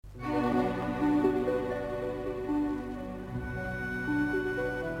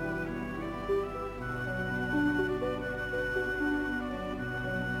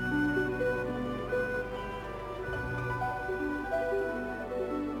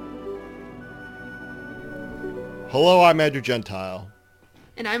Hello, I'm Andrew Gentile.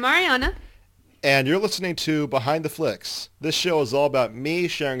 And I'm Ariana. And you're listening to Behind the Flicks. This show is all about me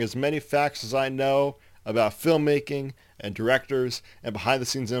sharing as many facts as I know about filmmaking and directors and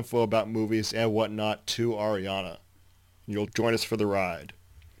behind-the-scenes info about movies and whatnot to Ariana. You'll join us for the ride.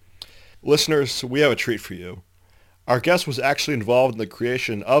 Listeners, we have a treat for you. Our guest was actually involved in the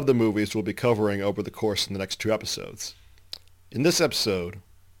creation of the movies we'll be covering over the course of the next 2 episodes. In this episode,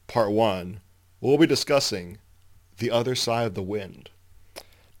 part 1, we'll be discussing The Other Side of the Wind.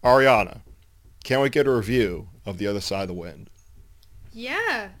 Ariana, can we get a review of The Other Side of the Wind?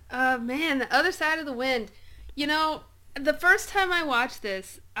 Yeah. Man, The Other Side of the Wind. You know, the first time I watched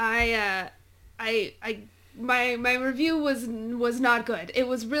this, my review was not good. It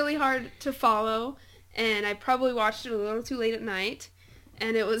was really hard to follow, and I probably watched it a little too late at night,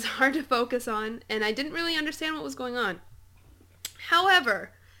 and it was hard to focus on, and I didn't really understand what was going on.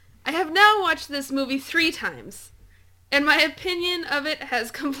 However, I have now watched this movie 3 times, and my opinion of it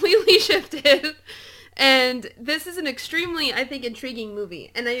has completely shifted. And this is an extremely, I think, intriguing movie.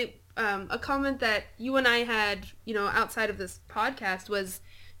 And a comment that you and I had, outside of this podcast was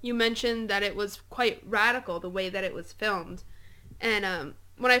you mentioned that it was quite radical, the way that it was filmed. And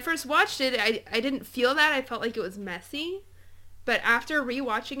when I first watched it, I didn't feel that. I felt like it was messy. But after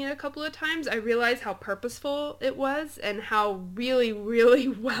rewatching it a couple of times, I realized how purposeful it was and how really, really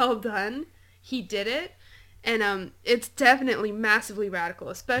well done he did it. And it's definitely massively radical,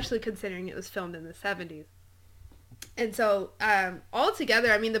 especially considering it was filmed in the 70s. And so,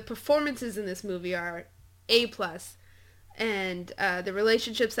 altogether, I mean, the performances in this movie are A+. And the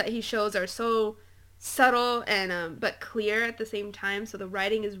relationships that he shows are so subtle and but clear at the same time. So the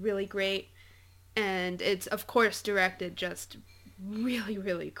writing is really great. And it's, of course, directed just really,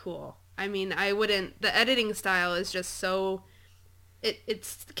 really cool. I mean, the editing style is just so...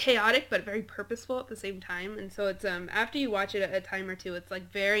 It's chaotic but very purposeful at the same time, and so it's after you watch it a time or two, it's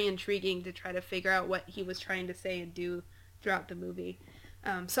like very intriguing to try to figure out what he was trying to say and do throughout the movie.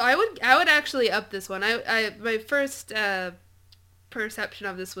 So I would actually up this one. I my first perception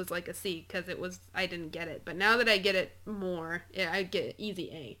of this was like a C because I didn't get it, but now that I get it more, I get easy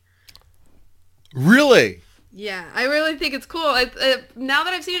A. Really? Yeah, I really think it's cool. Now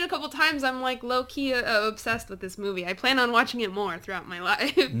that I've seen it a couple times, I'm like low-key obsessed with this movie. I plan on watching it more throughout my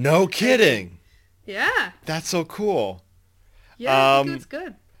life. No kidding. Yeah. That's so cool. Yeah, I think it's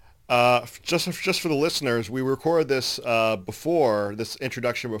good. Just for the listeners, we recorded this this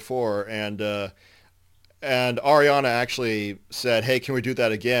introduction before, and Ariana actually said, "Hey, can we do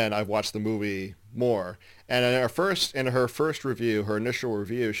that again? I've watched the movie more." And in her first review, her initial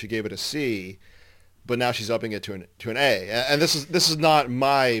review, she gave it a C. But now she's upping it to an A, and this is not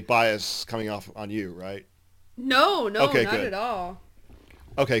my bias coming off on you, right? No, okay, not good. at all.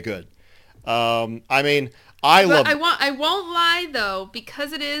 Okay, good. I mean, I love. I won't lie though,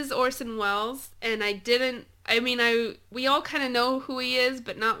 because it is Orson Welles, and we all kind of know who he is,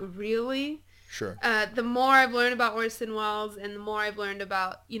 but not really. Sure. The more I've learned about Orson Welles, and the more I've learned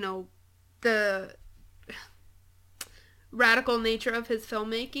about the radical nature of his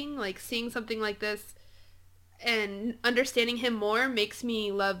filmmaking, like seeing something like this and understanding him more makes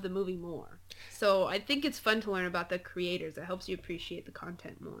me love the movie more. So I think it's fun to learn about the creators. It helps you appreciate the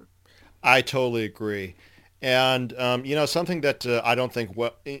content more. I totally agree. And something that I don't think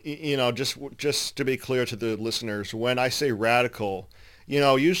just to be clear to the listeners, when I say radical,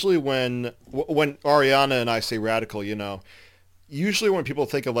 usually when Ariana and I say radical, usually when people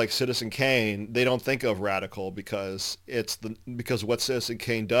think of like Citizen Kane, they don't think of radical because because what Citizen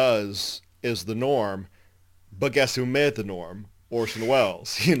Kane does is the norm. But guess who made the norm? Orson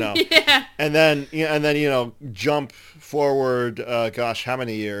Welles, Yeah. And then jump forward, how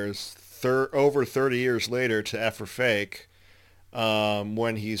many years? Over 30 years later to F for Fake,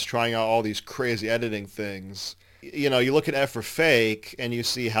 when he's trying out all these crazy editing things. You look at F for Fake and you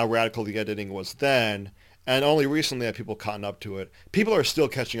see how radical the editing was then. And only recently have people caught up to it. People are still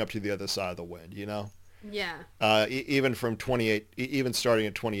catching up to The Other Side of the Wind, Yeah. Even from even starting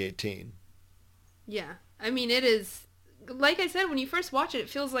in 2018. Yeah. I mean, it is, like I said, when you first watch it, it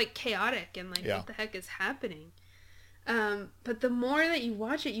feels like chaotic and like, What the heck is happening? But the more that you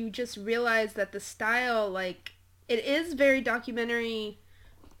watch it, you just realize that the style, like, it is very documentary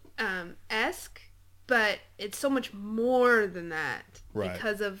esque, but it's so much more than that, right,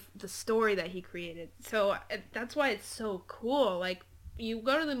 because of the story that he created. So that's why it's so cool. Like, you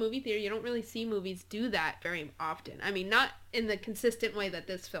go to the movie theater, you don't really see movies do that very often. I mean, not in the consistent way that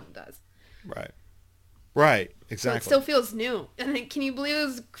this film does. Right. Right, exactly. So it still feels new. And then, can you believe it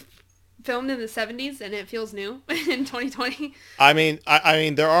was filmed in the 70s and it feels new in 2020. I mean,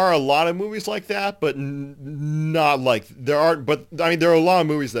 there are a lot of movies like that, but not like there aren't. But I mean, there are a lot of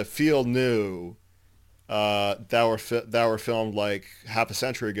movies that feel new, that were filmed like half a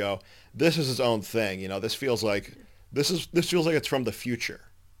century ago. This is its own thing. You know, this feels like it's from the future.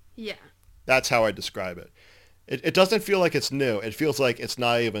 Yeah. That's how I describe it. It doesn't feel like it's new. It feels like it's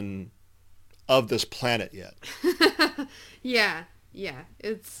not even of this planet yet. Yeah. Yeah.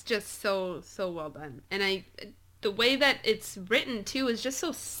 It's just so well done. And the way that it's written too is just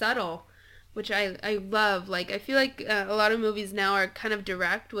so subtle, which I love. Like I feel like a lot of movies now are kind of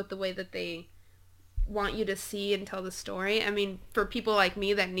direct with the way that they want you to see and tell the story. I mean, for people like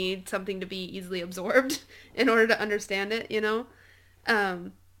me that need something to be easily absorbed in order to understand it, you know?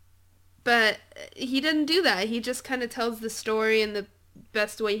 But he didn't do that. He just kind of tells the story in the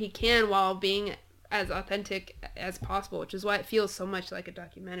best way he can while being as authentic as possible, which is why it feels so much like a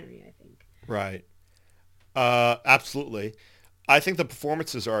documentary, I think. Right. Absolutely. I think the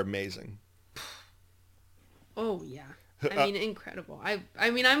performances are amazing. Oh, yeah. I mean, incredible. I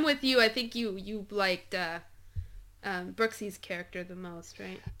mean, I'm with you. I think you liked Brooksy's character the most,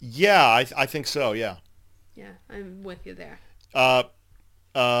 right? Yeah, I think so. Yeah. Yeah, I'm with you there.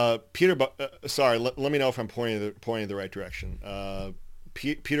 Sorry, let me know if I'm pointing the right direction.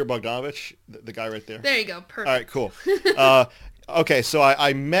 Peter Bogdanovich, the guy right there. There you go. Perfect. All right, cool. Okay, so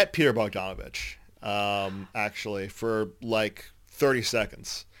I met Peter Bogdanovich, actually, for like 30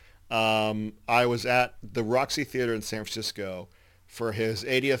 seconds. I was at the Roxy Theater in San Francisco for his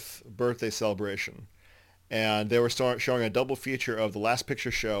 80th birthday celebration, and they were showing a double feature of The Last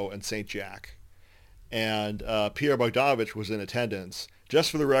Picture Show and Saint Jack. And Peter Bogdanovich was in attendance.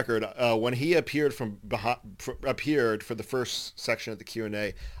 Just for the record, when he appeared for the first section of the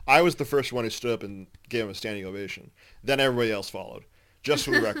Q&A, I was the first one who stood up and gave him a standing ovation. Then everybody else followed. Just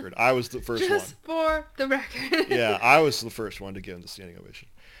for the record, I was the first one. Just for the record. Yeah, I was the first one to give him the standing ovation.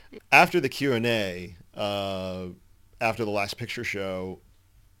 After the Q&A, after The Last Picture Show,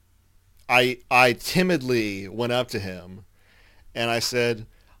 I timidly went up to him and I said,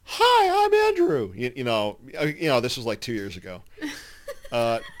 "Hi, I'm Andrew." You know, this was like 2 years ago.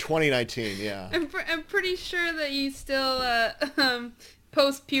 2019, yeah. I'm pretty sure that you still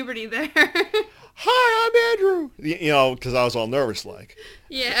post-puberty there. "Hi, I'm Andrew." You know, because I was all nervous like.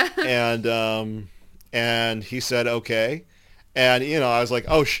 Yeah. And he said, "Okay." And you know, I was like,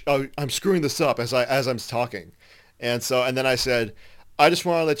 "Oh, I'm screwing this up as I'm talking." And then I said, "I just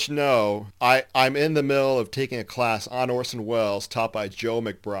want to let you know, I'm in the middle of taking a class on Orson Welles taught by Joe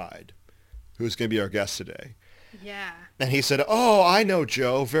McBride, who's going to be our guest today." Yeah. And he said, "Oh, I know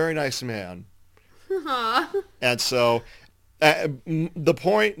Joe. Very nice man." Aww. And so the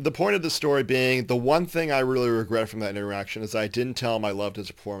point of the story being, the one thing I really regret from that interaction is I didn't tell him I loved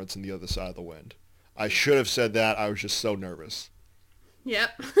his performance in The Other Side of the Wind. I should have said that. I was just so nervous.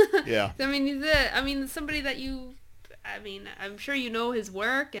 Yep. Yeah. I mean, somebody that I'm sure you know his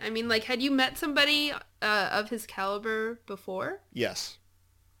work. I mean, like, had you met somebody of his caliber before? Yes.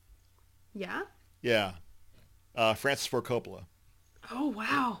 Yeah? Yeah. Francis Ford Coppola. Oh,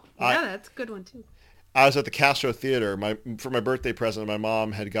 wow. Yeah, that's a good one, too. I was at the Castro Theater. For my birthday present, my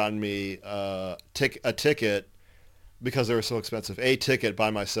mom had gotten me a ticket, because they were so expensive, a ticket by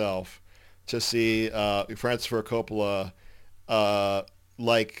myself to see Francis Ford Coppola,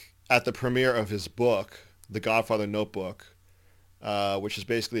 like at the premiere of his book, The Godfather Notebook, which is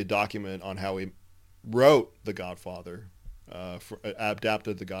basically a document on how he wrote The Godfather,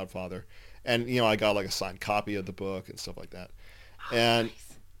 adapted The Godfather. And, you know, I got like a signed copy of the book and stuff like that. Oh, And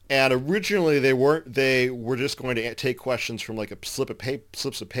nice. and originally they were just going to take questions from like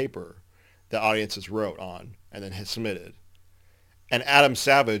slips of paper that audiences wrote on and then had submitted. And Adam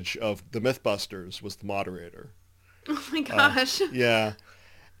Savage of the Mythbusters was the moderator. Oh my gosh. Yeah.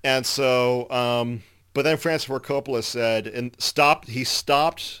 And so, but then Francis Ford Coppola said, Francis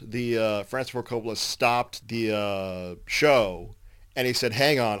Ford Coppola stopped the show, and he said,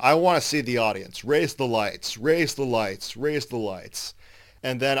 "Hang on, I want to see the audience. Raise the lights, raise the lights, raise the lights."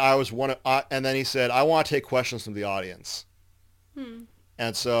 And then and then he said, "I want to take questions from the audience."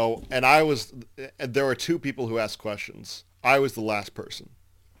 And so, there were two people who asked questions. I was the last person.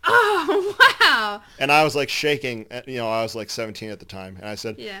 Oh, wow. And I was like shaking, you know, I was like 17 at the time. And I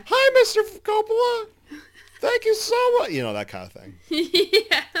said, Yeah. "Hi, Mr. Coppola. Thank you so much." You know, that kind of thing.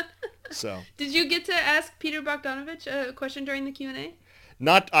 Yeah. So. Did you get to ask Peter Bogdanovich a question during the Q&A?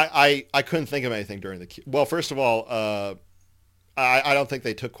 I couldn't think of anything during well, first of all, I don't think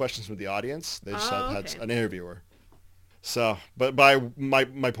they took questions from the audience. They just had an interviewer. So, but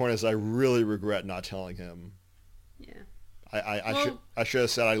my point is I really regret not telling him. Yeah. Well, I should have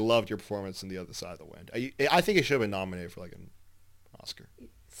said I loved your performance in The Other Side of the Wind. I think it should have been nominated for like an Oscar.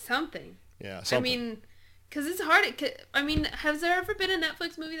 something. Yeah, something. I mean, because it's hard. I mean, has there ever been a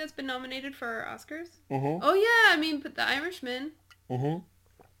Netflix movie that's been nominated for Oscars? Mm-hmm. Oh yeah, I mean, but The Irishman. Mm-hmm.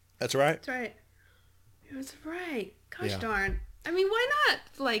 That's right. That's right. It was right. Gosh Yeah. darn. I mean, why not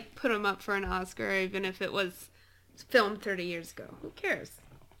like put him up for an Oscar even if it was filmed 30 years ago? Who cares?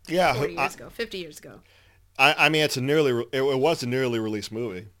 Yeah, 40 years ago, 50 years ago. I mean, it was a nearly released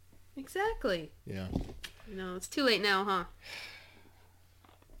movie. Exactly. Yeah. No, it's too late now, huh?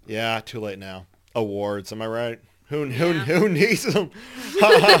 Yeah, too late now. Awards, am I right? Who Yeah. who needs them?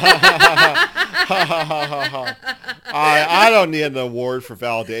 I don't need an award for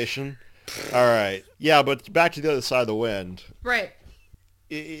validation. All right. Yeah, but back to The Other Side of the Wind. Right.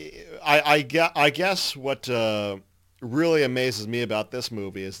 I guess what really amazes me about this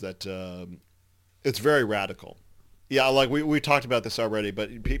movie is that it's very radical. Yeah, like we talked about this already, but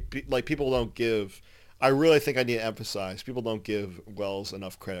like people don't give. I really think I need to emphasize people don't give Wells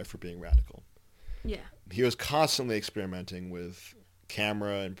enough credit for being radical. Yeah. He was constantly experimenting with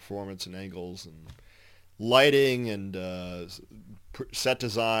camera and performance and angles and lighting and set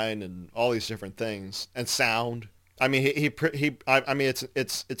design and all these different things and sound. I mean, I mean,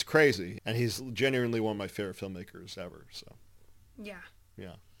 it's crazy, and he's genuinely one of my favorite filmmakers ever. So, Yeah.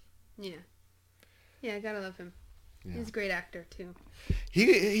 yeah, Yeah. Yeah, I gotta love him. yeah. He's a great actor too. He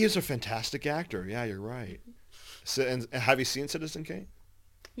is a fantastic actor. Yeah, you're right. So, and have you seen Citizen Kane?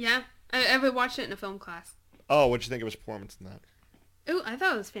 Yeah. I watched it in a film class. Oh, what'd you think of his performance in that? Ooh, I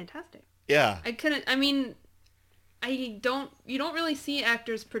thought it was fantastic. Yeah, I mean, you don't really see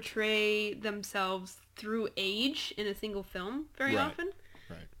actors portray themselves through age in a single film very Right. often.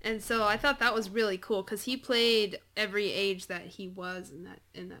 right. And so I thought that was really cool because he played every age that he was in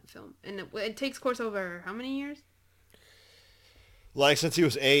that film. And it takes course over how many years? Like since he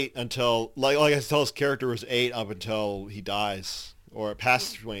was 8 until like until his character was 8 up until he dies or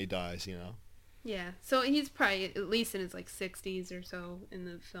past when he dies, you know. Yeah. So he's probably at least in his like 60s or so in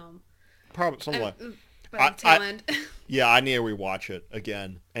the film. Probably something like. By the tail end. Yeah, I need to rewatch it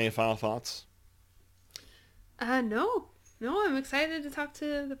again. Any final thoughts? No. No, I'm excited to talk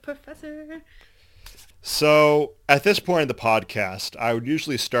to the professor. So, at this point in the podcast, I would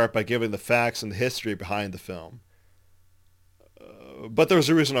usually start by giving the facts and the history behind the film. But there's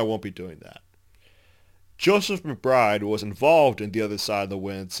a reason I won't be doing that. Joseph McBride was involved in The Other Side of the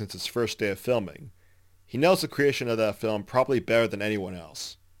Wind since its first day of filming. He knows the creation of that film probably better than anyone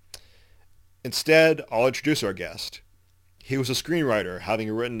else. Instead, I'll introduce our guest. He was a screenwriter,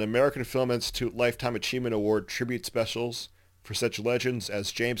 having written American Film Institute Lifetime Achievement Award tribute specials for such legends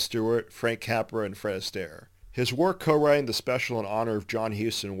as James Stewart, Frank Capra, and Fred Astaire. His work co-writing the special in honor of John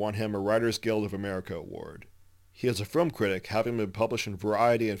Huston won him a Writers Guild of America award. He is a film critic, having been published in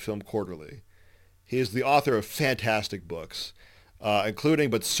Variety and Film Quarterly. He is the author of fantastic books, including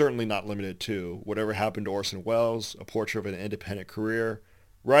but certainly not limited to Whatever Happened to Orson Welles, A Portrait of an Independent Career,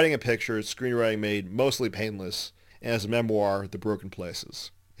 Writing and Pictures, Screenwriting Made Mostly Painless, and his memoir, The Broken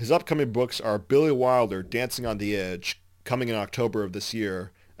Places. His upcoming books are Billy Wilder, Dancing on the Edge, coming in October of this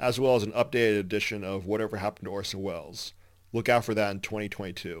year, as well as an updated edition of Whatever Happened to Orson Welles. Look out for that in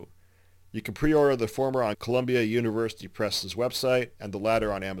 2022. You can pre-order the former on Columbia University Press's website and the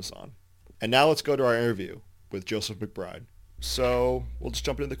latter on Amazon. And now let's go to our interview with Joseph McBride. So we'll just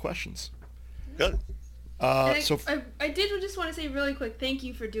jump into the questions. Good. I did just want to say really quick, thank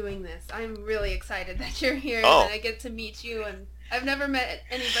you for doing this. I'm really excited that you're here Oh. and I get to meet you. And I've never met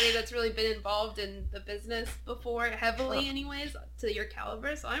anybody that's really been involved in the business before, heavily anyways, to your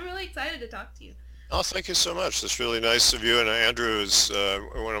caliber. So I'm really excited to talk to you. Oh, thank you so much. That's really nice of you. And Andrew is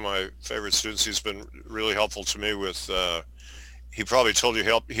one of my favorite students. He's been really helpful to me with, he probably told you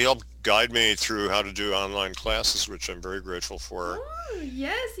he helped guide me through how to do online classes, which I'm very grateful for, Oh,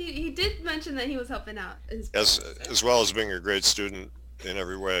 yes, he did mention that he was helping out his as well as being a great student in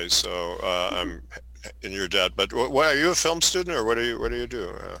every way. So I'm in your debt. But what, are you a film student or what do you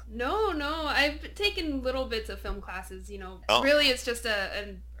do? No, I've taken little bits of film classes, Oh. Really it's just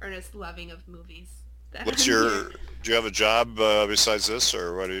an earnest loving of movies. What's do you have a job besides this,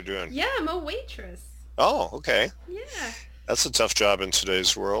 or what are you doing? Yeah, I'm a waitress. Oh, okay. Yeah. That's a tough job in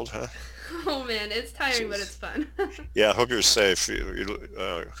today's world, huh? Oh man, it's tiring, but it's fun. Yeah, I hope you're safe.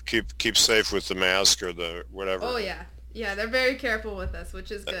 Keep safe with the mask or the whatever. Oh yeah. Yeah, they're very careful with us,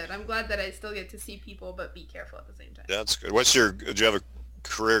 which is good. I'm glad that I still get to see people, but be careful at the same time. That's good. Do you have a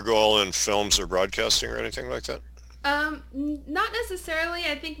career goal in films or broadcasting or anything like that? Not necessarily.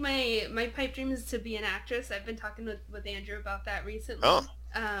 I think my pipe dream is to be an actress. I've been talking with Andrew about that recently. Oh.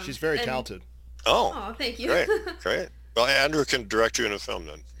 She's very and- talented. Oh, Oh, thank you. great, great. Well, Andrew can direct you in a film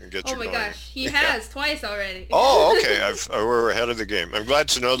then and get Oh you my going. gosh, he Yeah. has twice already. Oh, okay. We're ahead of the game. I'm glad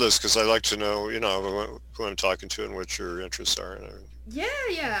to know this because I like to know, who I'm talking to and what your interests are. And Yeah,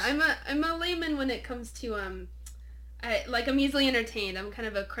 yeah. I'm a layman when it comes to I'm easily entertained. I'm kind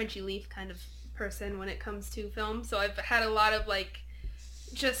of a crunchy leaf kind of person when it comes to film. So I've had a lot of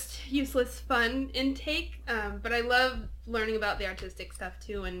just useless fun intake. But I love learning about the artistic stuff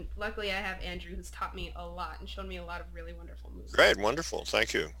too. And luckily I have Andrew who's taught me a lot and shown me a lot of really wonderful movies. great, wonderful.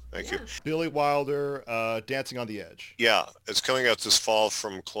 Thank you. Thank you. Yeah. Billy Wilder, Dancing on the Edge. Yeah, it's coming out this fall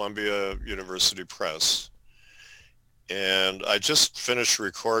from Columbia University Press. And I just finished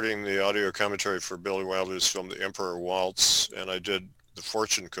recording the audio commentary for Billy Wilder's film, The Emperor Waltz, and I did The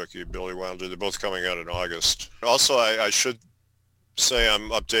Fortune Cookie, Billy Wilder. They're both coming out in August. Also, I should say I'm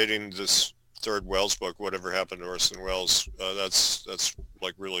updating this third Welles book, Whatever Happened to Orson Welles. That's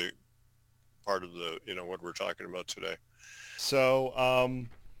like really part of the, what we're talking about today. So,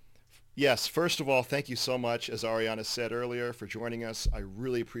 yes, first of all, thank you so much, as Ariana said earlier, for joining us. I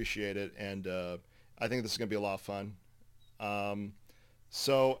really appreciate it, and I think this is going to be a lot of fun.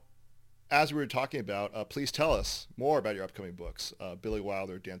 So, as we were talking about, please tell us more about your upcoming books, Billy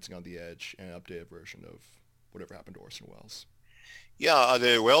Wilder, Dancing on the Edge, and an updated version of Whatever Happened to Orson Welles. Yeah,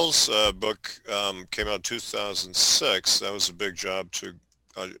 the Welles book came out in 2006. That was a big job to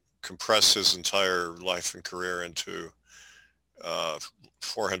compress his entire life and career into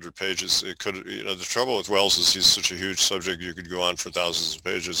 400 pages. It could, the trouble with Welles is he's such a huge subject. You could go on for thousands of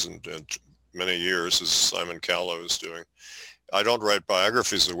pages and many years, as Simon Callow is doing. I don't write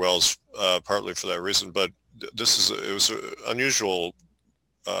biographies of Welles, partly for that reason, but it was an unusual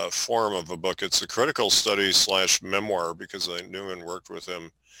form of a book. It's a critical study / memoir because I knew and worked with him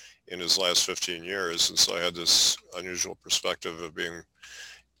in his last 15 years, and so I had this unusual perspective of being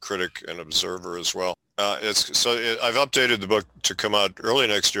critic and observer as well. I've updated the book to come out early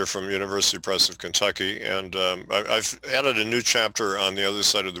next year from University Press of Kentucky, and I've added a new chapter on The Other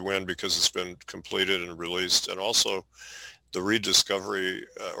Side of the Wind because it's been completed and released, and also the rediscovery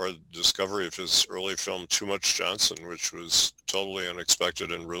or discovery of his early film Too Much Johnson, which was totally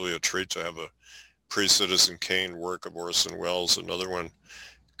unexpected and really a treat to have a pre-Citizen Kane work of Orson Welles, another one,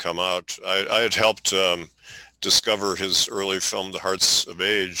 come out. I had helped discover his early film, The Hearts of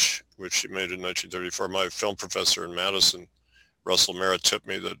Age, which he made in 1934. My film professor in Madison, Russell Merritt, tipped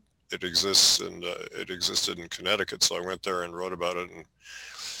me that it exists, and it existed in Connecticut, so I went there and wrote about it. And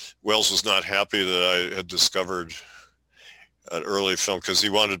Welles was not happy that I had discovered an early film because he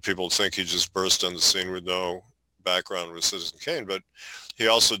wanted people to think he just burst on the scene with no background with Citizen Kane. But he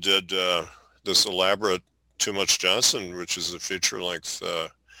also did this elaborate Too Much Johnson, which is a feature-length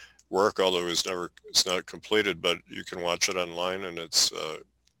work, although it's not completed, but you can watch it online, and it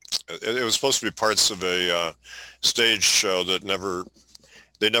was supposed to be parts of a stage show that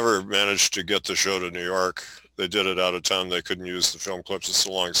they never managed to get the show to New York. They did it out of town. They couldn't use the film clips. It's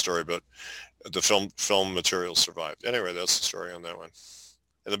a long story, but the film material survived. Anyway, that's the story on that one.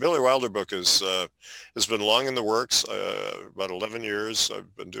 And the Billy Wilder book has been long in the works, about 11 years.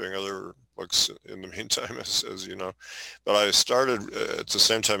 I've been doing other books in the meantime, as you know. But I started, at the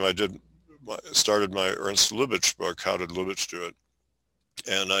same time started my Ernst Lubitsch book, How Did Lubitsch Do It?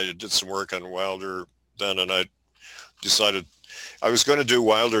 And I did some work on Wilder then, and I decided I was going to do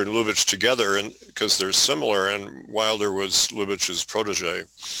Wilder and Lubitsch together, and because they're similar, and Wilder was Lubitsch's protege.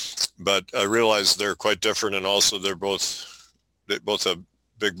 But I realized they're quite different, and also they both have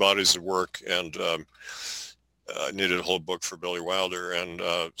big bodies of work, and I needed a whole book for Billy Wilder, and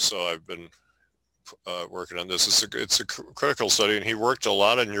so I've been working on this. It's a critical study, and he worked a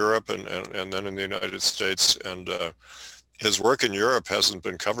lot in Europe and then in the United States, and his work in Europe hasn't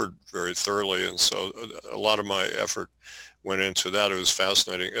been covered very thoroughly, and so a lot of my effort went into that. It was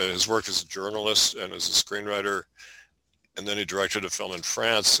fascinating. His work as a journalist and as a screenwriter, and then he directed a film in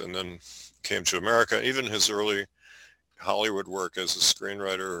France and then came to America. Even his early Hollywood work as a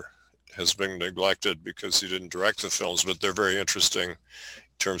screenwriter has been neglected because he didn't direct the films, but they're very interesting in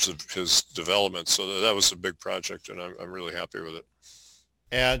terms of his development. So that was a big project, and I'm really happy with it.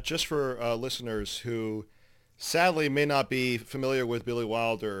 And just for listeners who sadly may not be familiar with Billy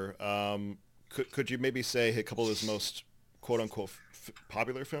Wilder, could you maybe say a couple of his most quote-unquote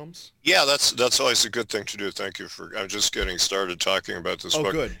popular films? Yeah, that's always a good thing to do. Thank you I'm just getting started talking about this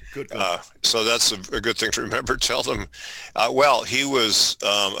book. Oh, good. So that's a good thing to remember. Tell them. Well, he was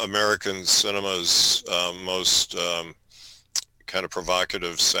American cinema's most kind of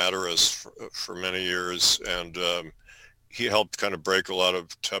provocative satirist for many years, and he helped kind of break a lot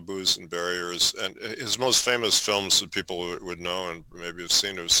of taboos and barriers. And his most famous films that people would know and maybe have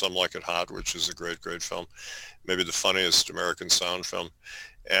seen is Some Like It Hot, which is a great, great film. Maybe the funniest American sound film.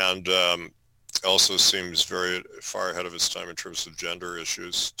 And also seems very far ahead of its time in terms of gender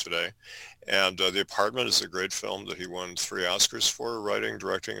issues today. And The Apartment is a great film that he won 3 Oscars for, writing,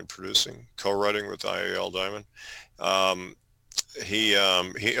 directing, and producing, co-writing with I.A.L. Diamond. He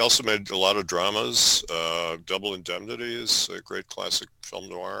also made a lot of dramas. Double Indemnity is a great classic film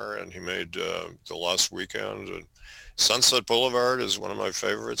noir, and he made The Lost Weekend. And Sunset Boulevard is one of my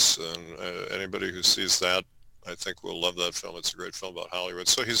favorites, and anybody who sees that, I think, will love that film. It's a great film about Hollywood.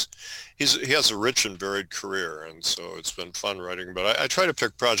 So he has a rich and varied career, and so it's been fun writing. But I try to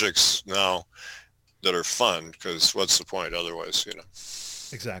pick projects now that are fun, because what's the point otherwise, you know?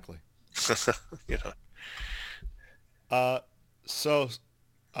 Exactly. You know. So,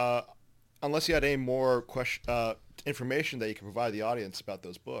 unless you had any more information that you can provide the audience about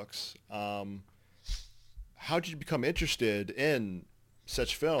those books, how did you become interested in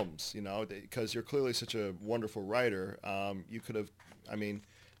such films? You know, because you're clearly such a wonderful writer. You could have, I mean,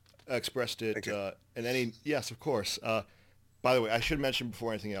 expressed it in any. Yes, of course. By the way, I should mention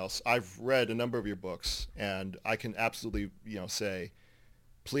before anything else, I've read a number of your books, and I can absolutely, say,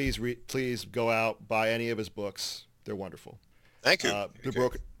 please go out, buy any of his books. They're wonderful. Thank you.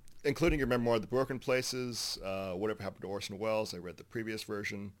 Including your memoir, The Broken Places, Whatever Happened to Orson Welles. I read the previous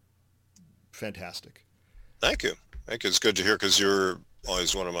version. Fantastic. Thank you. It's good to hear, because you're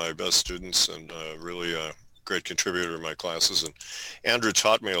always one of my best students and really a great contributor in my classes. And Andrew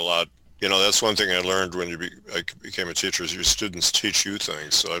taught me a lot. You know, that's one thing I learned when I became a teacher, is your students teach you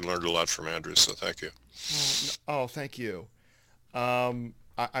things. So I learned a lot from Andrew, so thank you. Oh, thank you.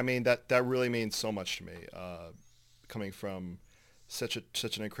 I mean, that really means so much to me, coming from such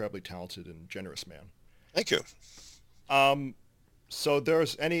an incredibly talented and generous man. Thank you. So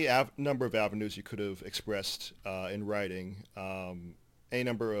there's any number of avenues you could have expressed in writing, any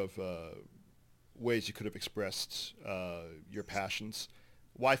number of ways you could have expressed your passions.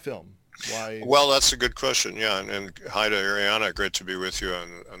 Why film? Why? Well, that's a good question. Yeah, and hi to Ariana. Great to be with you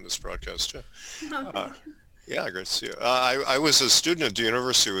on this broadcast too. Yeah, great to see you. I was a student at the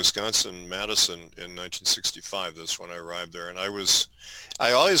University of Wisconsin-Madison in 1965. That's when I arrived there. And I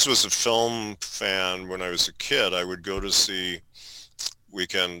always was a film fan when I was a kid. I would go to see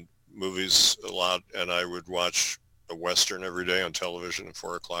weekend movies a lot, and I would watch a Western every day on television. At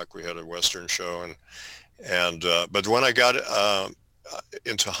 4 o'clock, we had a Western show. But when I got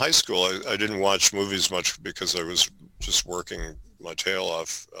into high school, I didn't watch movies much, because I was just working my tail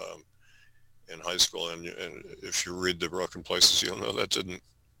off in high school, and if you read The Broken Places, you'll know that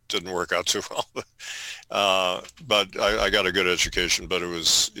didn't work out too well. But I got a good education, but it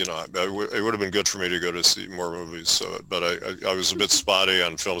was, it would have been good for me to go to see more movies. So, but I was a bit spotty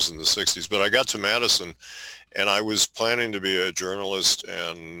on films in the 60s. But I got to Madison, and I was planning to be a journalist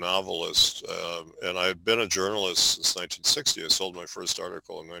and novelist. And I had been a journalist since 1960. I sold my first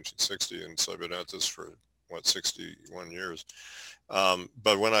article in 1960, and so I've been at this for 61 years.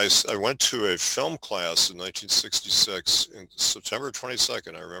 But when I went to a film class in 1966, in September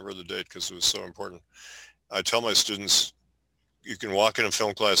 22nd, I remember the date because it was so important. I tell my students, you can walk in a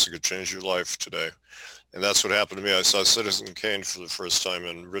film class, it could change your life today. And that's what happened to me. I saw Citizen Kane for the first time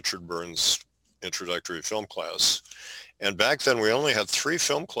in Richard Burns' introductory film class. And back then we only had 3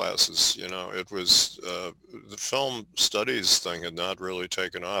 film classes. It was the film studies thing had not really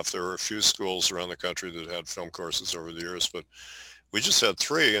taken off. There were a few schools around the country that had film courses over the years, but we just had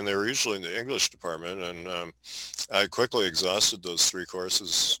 3, and they were usually in the English department. And I quickly exhausted those 3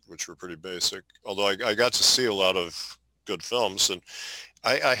 courses, which were pretty basic, although I got to see a lot of good films. And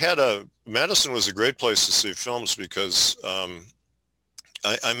Madison was a great place to see films, because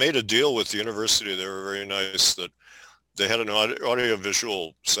I made a deal with the university. They were very nice, that they had an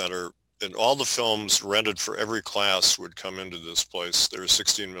audiovisual center, and all the films rented for every class would come into this place. They were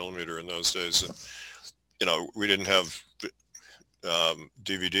 16 millimeter in those days. And, we didn't have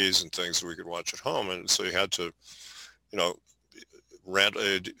DVDs and things that we could watch at home. And so you had to, rent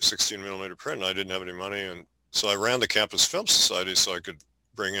a 16 millimeter print, and I didn't have any money. And so I ran the Campus Film Society so I could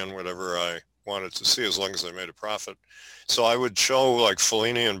bring in whatever I wanted to see, as long as I made a profit. So I would show like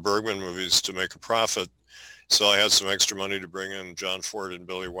Fellini and Bergman movies to make a profit. So I had some extra money to bring in John Ford and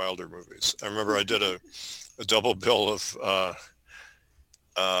Billy Wilder movies. I remember I did a double bill of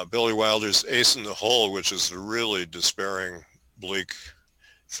Billy Wilder's Ace in the Hole, which is a really despairing, bleak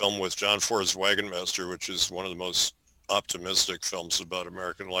film, with John Ford's Wagon Master, which is one of the most optimistic films about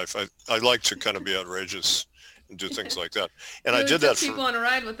American life. I like to kind of be outrageous and do things like that. And I Really did took that for, people on a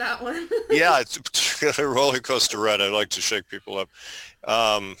ride with that one. yeah, it's a roller coaster ride. I like to shake people up.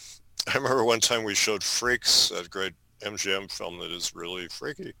 I remember one time we showed Freaks, that great MGM film that is really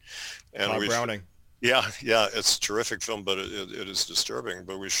freaky. And Todd Browning. yeah, it's a terrific film, but it is disturbing.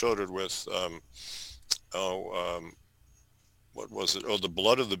 But we showed it with, what was it? Oh, The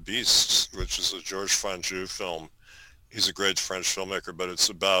Blood of the Beasts, which is a Georges Franju film. He's a great French filmmaker, but it's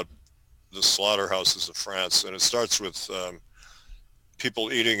about the slaughterhouses of France. And it starts with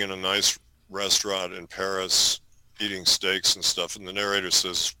people eating in a nice restaurant in Paris, eating steaks and stuff. And the narrator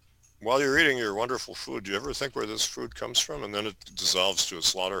says, while you're eating your wonderful food, do you ever think where this food comes from? And then it dissolves to a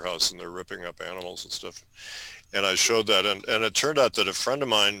slaughterhouse and they're ripping up animals and stuff. And I showed that. And it turned out that a friend of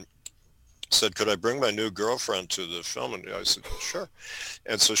mine said, could I bring my new girlfriend to the film? And I said, sure.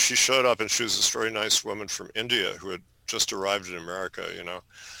 And so she showed up, and she was this very nice woman from India who had just arrived in America, you know.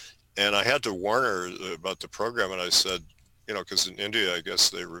 And I had to warn her about the program. And I said, you know, because in India, I guess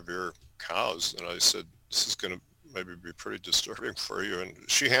they revere cows. And I said, this is going to maybe be pretty disturbing for you. And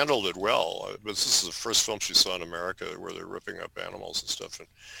she handled it well. But this is the first film she saw in America where they're ripping up animals and stuff. And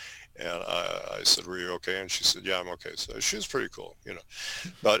I said, were you okay? And she said, yeah, I'm okay. So she was pretty cool, you know.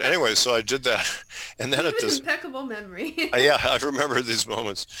 But anyway, so I did that. And then at this... impeccable memory. Yeah, I remember these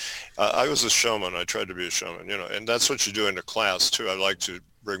moments. I was a showman. I tried to be a showman, you know. And that's what you do in a class, too. I like to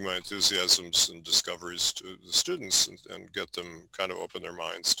bring my enthusiasms and discoveries to the students and get them kind of open their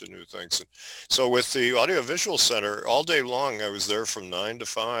minds to new things. And so with the Audiovisual Center, all day long, I was there from 9 to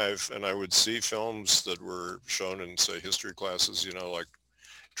 5, and I would see films that were shown in, say, history classes, you know, like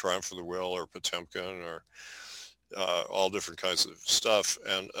Triumph of the Will or Potemkin or all different kinds of stuff.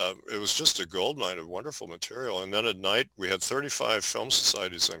 And it was just a goldmine of wonderful material. And then at night, we had 35 film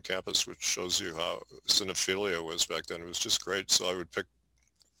societies on campus, which shows you how cinephilia was back then. It was just great. So I would pick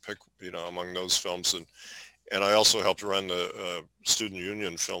you know, among those films. And I also helped run the student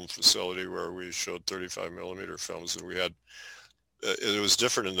union film facility where we showed 35 millimeter films. And we had, it was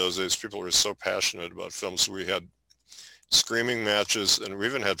different in those days. People were so passionate about films. We had screaming matches, and we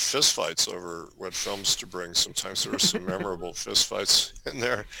even had fist fights over what films to bring. Sometimes there were some memorable fist fights in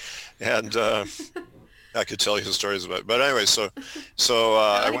there. And I could tell you stories about it. But anyway, so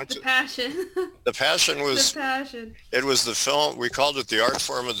I went to... Passion. The Passion was... The Passion. It was the film, we called it the art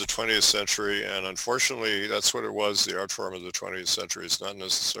form of the 20th century, and unfortunately, that's what it was, the art form of the 20th century. It's not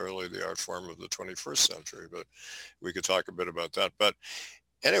necessarily the art form of the 21st century, but we could talk a bit about that. But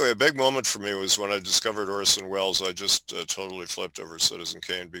anyway, a big moment for me was when I discovered Orson Welles. I just totally flipped over Citizen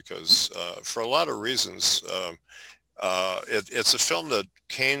Kane because for a lot of reasons, it's a film that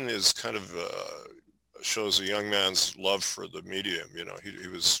Kane is kind of... shows a young man's love for the medium. You know,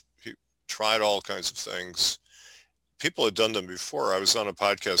 he tried all kinds of things. People had done them before. I was on a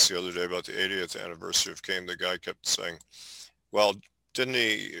podcast the other day about the 80th anniversary of Kane. The guy kept saying, well, didn't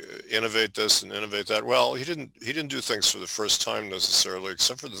he innovate this and innovate that? Well, he didn't do things for the first time necessarily,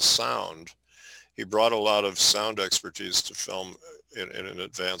 except for the sound. He brought a lot of sound expertise to film in an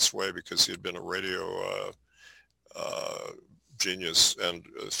advanced way because he had been a radio genius and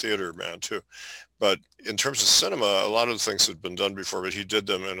a theater man too. But in terms of cinema, a lot of the things had been done before, but he did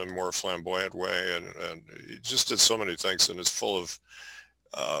them in a more flamboyant way, and he just did so many things, and it's full of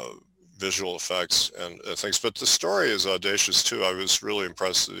visual effects and things. But the story is audacious too. I was really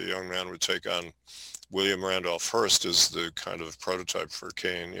impressed that a young man would take on William Randolph Hearst as the kind of prototype for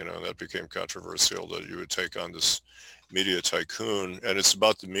Kane. You know, that became controversial, that you would take on this media tycoon, and it's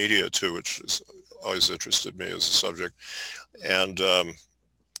about the media too, which has always interested me as a subject. And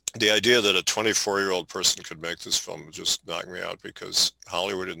the idea that a 24-year-old person could make this film just knocked me out, because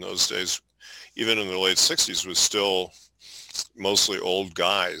Hollywood in those days, even in the late 60s, was still mostly old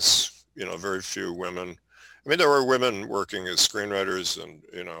guys, you know, very few women. I mean, there were women working as screenwriters and,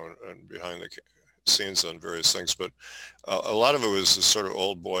 you know, and behind the scenes on various things, but a lot of it was this sort of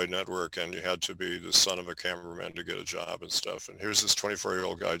old boy network, and you had to be the son of a cameraman to get a job and stuff. And here's this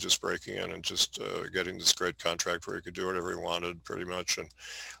 24-year-old guy just breaking in and just getting this great contract where he could do whatever he wanted pretty much.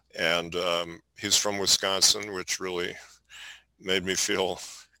 And he's from Wisconsin, which really made me feel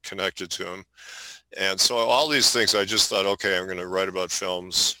connected to him. And so all these things, I just thought, okay, I'm going to write about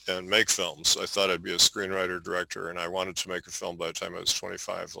films and make films. I thought I'd be a screenwriter, director, and I wanted to make a film by the time I was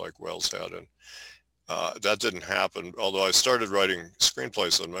 25, like Welles had. And that didn't happen, although I started writing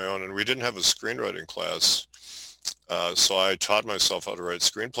screenplays on my own, and we didn't have a screenwriting class. So I taught myself how to write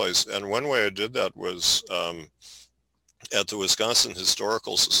screenplays. And one way I did that was at the Wisconsin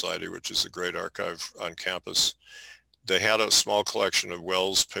Historical Society, which is a great archive on campus. They had a small collection of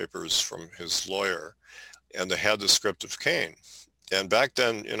Welles papers from his lawyer, and they had the script of Kane. And back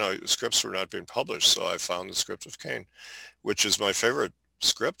then, scripts were not being published, so I found the script of Cain, which is my favorite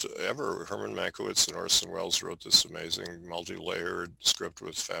script ever. Herman Mankiewicz and Orson Welles wrote this amazing multi-layered script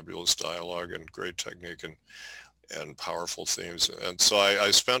with fabulous dialogue and great technique and powerful themes. And so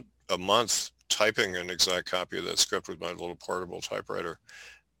I spent a month typing an exact copy of that script with my little portable typewriter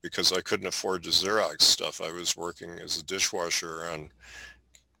because I couldn't afford to Xerox stuff. I was working as a dishwasher on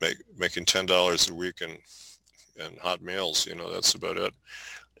making $10 a week in hot meals. That's about it.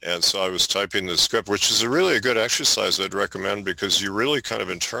 And so I was typing the script, which is a good exercise I'd recommend because you really kind of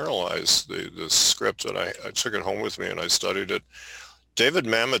internalize the script. And I took it home with me and I studied it. David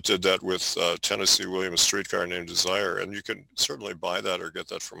Mamet did that with Tennessee Williams' Streetcar Named Desire, and you can certainly buy that or get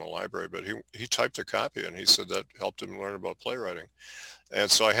that from a library, but he typed a copy and he said that helped him learn about playwriting. And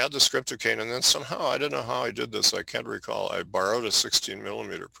so I had the script of Cain, and then somehow, I don't know how I did this, I can't recall, I borrowed a 16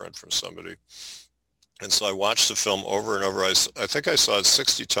 millimeter print from somebody. And so I watched the film over and over. I think I saw it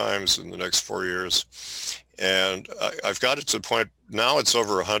 60 times in the next 4 years. And I've got it to the point, now it's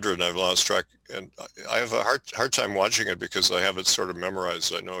over 100 and I've lost track. And I have a hard time watching it because I have it sort of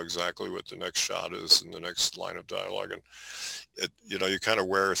memorized. I know exactly what the next shot is and the next line of dialogue. And, you kind of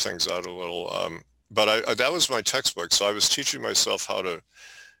wear things out a little. But that was my textbook. So I was teaching myself how to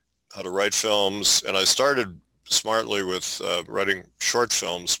write films. And I started smartly with writing short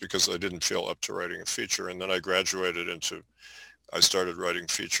films because I didn't feel up to writing a feature. And then I graduated I started writing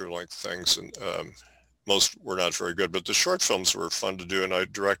feature-length things, and most were not very good, but the short films were fun to do, and I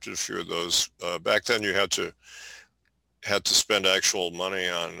directed a few of those. Back then you had to spend actual money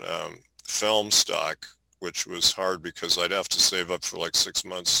on film stock, which was hard because I'd have to save up for like 6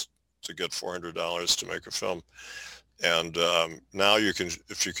 months to get $400 to make a film. And now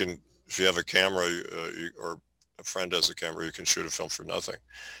if you have a camera or a friend has a camera, you can shoot a film for nothing.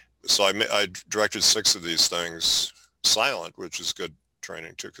 So I directed 6 of these things silent, which is good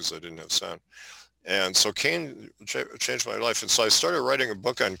training too, because I didn't have sound. And so Cain changed my life. And so I started writing a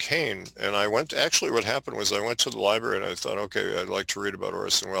book on Cain. And what happened was I went to the library and I thought, okay, I'd like to read about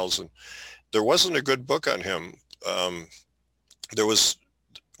Orson Welles. And there wasn't a good book on him. There was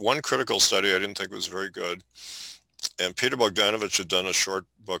one critical study I didn't think was very good. And Peter Bogdanovich had done a short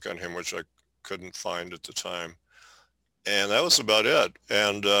book on him, which I couldn't find at the time. And that was about it.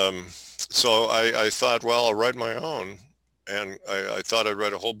 And so I thought, well, I'll write my own. And I thought I'd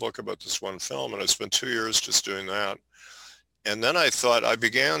write a whole book about this one film. And I spent 2 years just doing that. And then I thought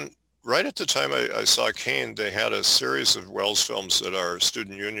right at the time I saw Cain, they had a series of Welles films at our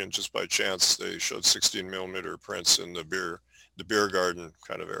student union. Just by chance, they showed 16 millimeter prints in the beer garden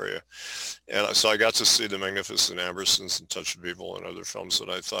kind of area. And so I got to see The Magnificent Ambersons and Touch of Evil and other films that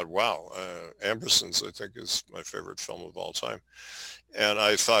I thought, wow, Ambersons I think is my favorite film of all time. And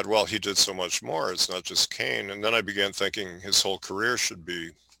I thought, well, he did so much more. It's not just Cain. And then I began thinking his whole career should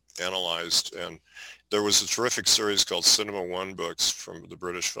be analyzed. And there was a terrific series called Cinema One Books from the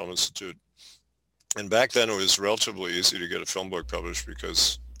British Film Institute. And back then it was relatively easy to get a film book published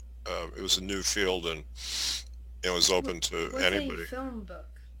because it was a new field and it was open to anybody. What's a film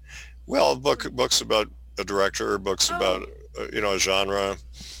book? Well, books about a director, books about, a genre.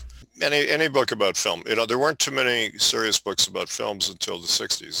 Any book about film. There weren't too many serious books about films until the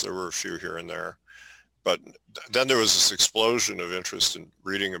 60s. There were a few here and there. But then there was this explosion of interest in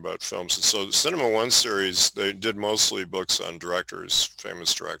reading about films. And so the Cinema One series, they did mostly books on directors,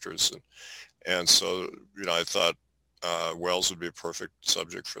 famous directors. And so, I thought Welles would be a perfect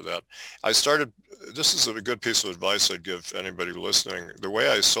subject for that. This is a good piece of advice I'd give anybody listening. The way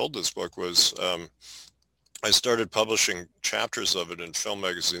I sold this book was I started publishing chapters of it in film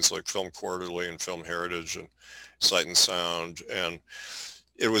magazines like Film Quarterly and Film Heritage and Sight and Sound. And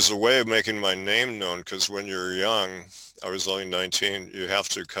it was a way of making my name known because when you're young, I was only 19, you have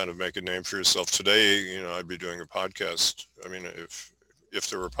to kind of make a name for yourself. Today, I'd be doing a podcast. I mean, if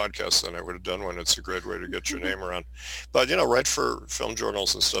there were podcasts, then I would have done one. It's a great way to get your name around. But, write for film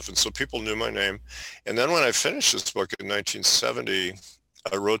journals and stuff. And so people knew my name. And then when I finished this book in 1970,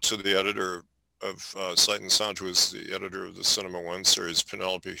 I wrote to the editor of Sight and Sound, who was the editor of the Cinema One series,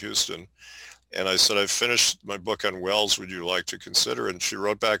 Penelope Houston. And I said, I've finished my book on Welles. Would you like to consider it? And she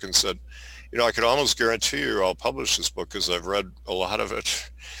wrote back and said, I could almost guarantee you I'll publish this book because I've read a lot of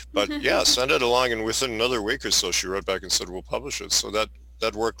it. But yeah, send it along. And within another week or so, she wrote back and said, we'll publish it. So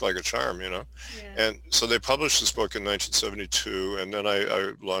that worked like a charm, Yeah. And so they published this book in 1972. And then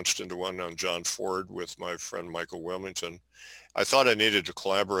I launched into one on John Ford with my friend Michael Wilmington. I thought I needed a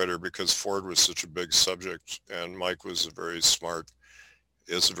collaborator because Ford was such a big subject, and Mike is a very smart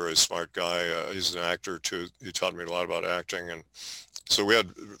guy. He's an actor too. He taught me a lot about acting, and so we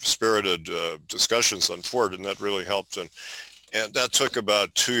had spirited discussions on Ford, and that really helped. And that took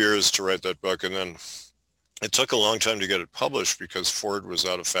about 2 years to write that book. And then it took a long time to get it published because Ford was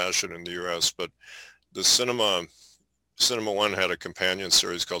out of fashion in the U.S. But the Cinema One had a companion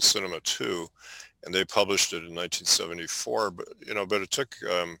series called Cinema Two, and they published it in 1974. But it took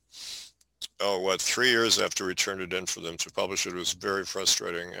 3 years after we turned it in for them to publish it. It was very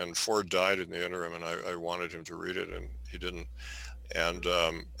frustrating, and Ford died in the interim, and I wanted him to read it, and he didn't. And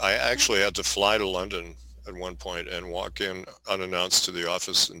I actually had to fly to London at one point and walk in unannounced to the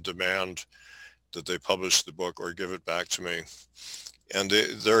office and demand that they publish the book or give it back to me. And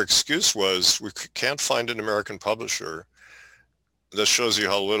their excuse was, we can't find an American publisher. That shows you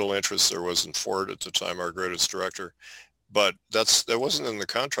how little interest there was in Ford at the time, our greatest director. But that wasn't in the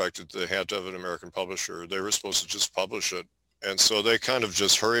contract that they had to have an American publisher. They were supposed to just publish it. And so they kind of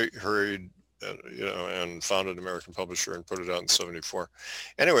just hurried, and found an American publisher and put it out in 74.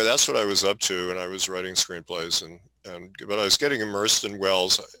 Anyway, that's what I was up to, and I was writing screenplays, but I was getting immersed in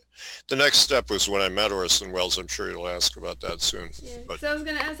Welles. The next step was when I met Orson Welles. I'm sure you'll ask about that soon. Yeah. But, so I was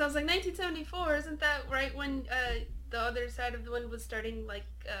going to ask, I was like, 1974, isn't that right when The Other Side of the Wind was starting,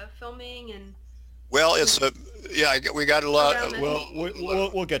 filming and... Well, we got a lot.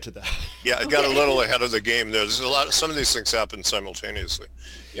 We'll get to that. Yeah, I got a little ahead of the game. There's some of these things happen simultaneously.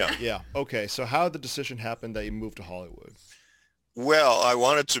 Yeah. Yeah. Okay. So how did the decision happen that you moved to Hollywood? Well, I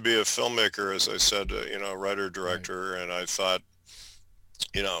wanted to be a filmmaker, as I said, writer, director, right. And I thought,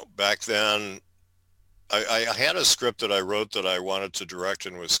 back then, I had a script that I wrote that I wanted to direct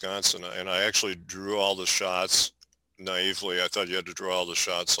in Wisconsin, and I actually drew all the shots. Naively, I thought you had to draw all the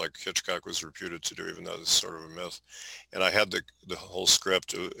shots like Hitchcock was reputed to do, even though it's sort of a myth. And I had the whole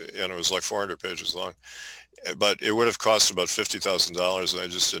script, and it was like 400 pages long. But it would have cost about $50,000, and I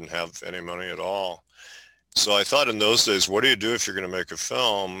just didn't have any money at all. So I thought in those days, what do you do if you're going to make a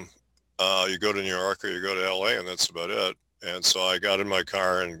film? You go to New York or you go to LA, and that's about it. And so I got in my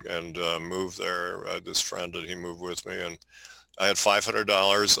car and moved there. I had this friend, and he moved with me, and I had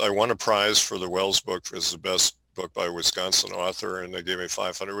 $500. I won a prize for the Welles book as the best book by a Wisconsin author, and they gave me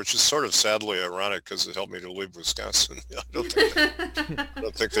 $500, which is sort of sadly ironic because it helped me to leave Wisconsin. I don't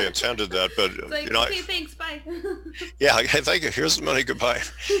think they intended that, but it's like, okay, thanks, bye. Yeah, I think here's the money, goodbye.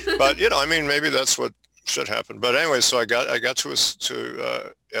 But maybe that's what should happen. But anyway, so I got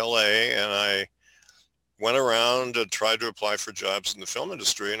to L.A. and I went around and tried to apply for jobs in the film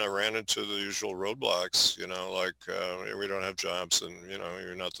industry, and I ran into the usual roadblocks. We don't have jobs, and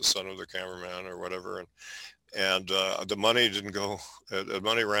you're not the son of the cameraman or whatever, and the money didn't go. The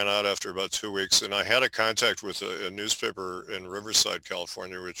money ran out after about 2 weeks, and I had a contact with a newspaper in Riverside,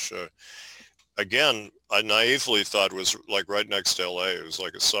 California, which, again, I naively thought was like right next to LA. It was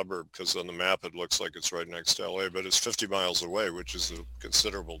like a suburb because on the map it looks like it's right next to LA, but it's 50 miles away, which is a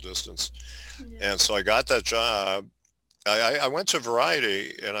considerable distance. Yeah. And so I got that job. I went to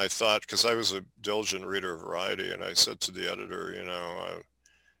Variety, and I thought, because I was a diligent reader of Variety, and I said to the editor,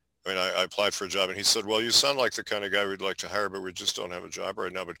 I applied for a job, and he said, well, you sound like the kind of guy we'd like to hire, but we just don't have a job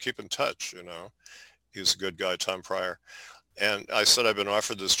right now, but keep in touch, He's a good guy, Tom Pryor. And I said, I've been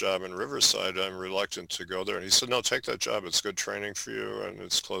offered this job in Riverside. I'm reluctant to go there. And he said, no, take that job. It's good training for you, and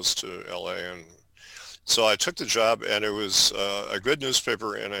it's close to LA. And so I took the job, and it was a good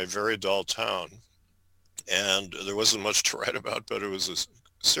newspaper in a very dull town. And there wasn't much to write about, but it was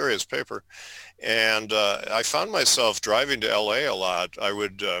a serious paper. And I found myself driving to LA a lot. I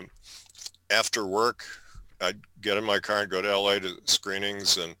would, after work, I'd get in my car and go to LA to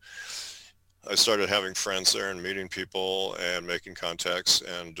screenings, and I started having friends there and meeting people and making contacts.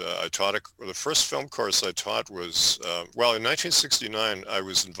 And I taught the first film course I taught was, in 1969, I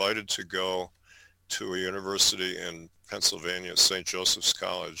was invited to go to a university in Pennsylvania, St. Joseph's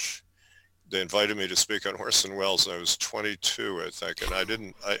College. They invited me to speak on Orson Welles. I was 22, I think,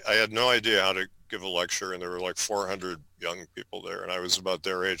 and I had no idea how to give a lecture, and there were like 400 young people there, and I was about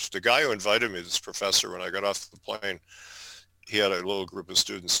their age. The guy who invited me, this professor, when I got off the plane, he had a little group of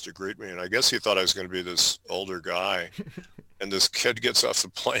students to greet me, and I guess he thought I was going to be this older guy. And this kid gets off the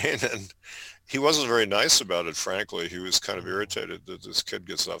plane, and he wasn't very nice about it, frankly. He was kind of irritated that this kid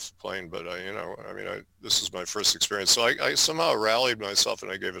gets off the plane, but this is my first experience. So I somehow rallied myself,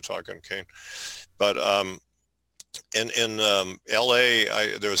 and I gave a talk on Kane. But in LA,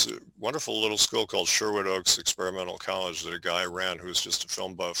 there was a wonderful little school called Sherwood Oaks Experimental College that a guy ran who was just a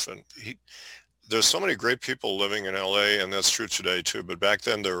film buff, and there's so many great people living in LA, and that's true today too. But back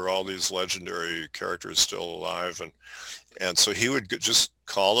then there were all these legendary characters still alive, and so he would just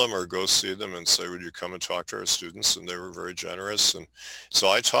call them or go see them and say, would you come and talk to our students? And they were very generous. And so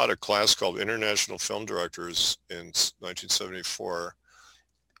I taught a class called International Film Directors in 1974.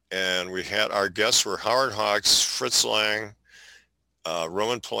 And we had, our guests were Howard Hawks, Fritz Lang,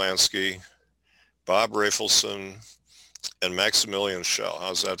 Roman Polanski, Bob Rafelson, and Maximilian Schell.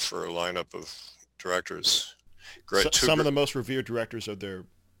 How's that for a lineup of directors? Great. Some of the most revered directors of their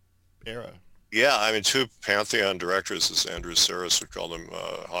era. Yeah, I mean, two pantheon directors, as Andrew Sarris would call them,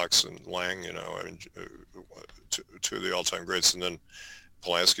 Hawks and Lang. I mean, two of the all-time greats, and then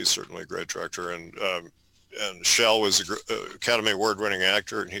Polanski's certainly a great director, and Schell was an Academy Award-winning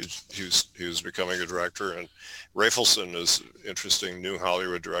actor, and he was becoming a director. And Rafelson is an interesting new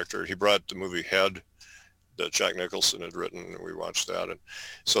Hollywood director. He brought the movie Head that Jack Nicholson had written, and we watched that, and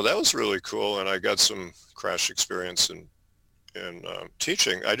so that was really cool. And I got some crash experience in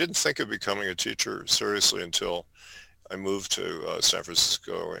teaching. I didn't think of becoming a teacher seriously until I moved to San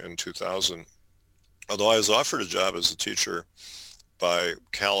Francisco in 2000. Although I was offered a job as a teacher by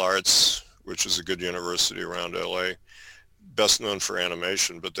Cal Arts, which is a good university around LA, best known for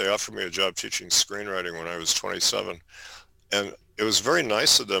animation, but they offered me a job teaching screenwriting when I was 27. And it was very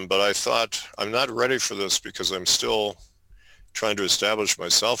nice of them, but I thought, I'm not ready for this because I'm still trying to establish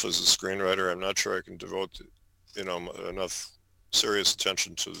myself as a screenwriter. I'm not sure I can devote, enough serious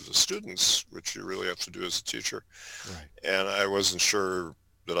attention to the students, which you really have to do as a teacher. Right. And I wasn't sure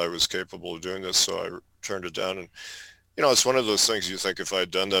that I was capable of doing this, so I turned it down. And, it's one of those things you think if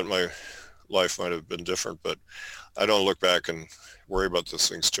I'd done that, my life might have been different, but I don't look back and worry about those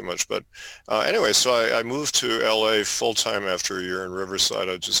things too much. But anyway, so I moved to LA full-time after a year in Riverside.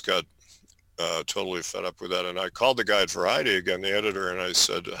 I just got totally fed up with that. And I called the guy at Variety again, the editor, and I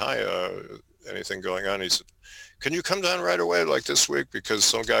said, hi, anything going on? He said, can you come down right away like this week? Because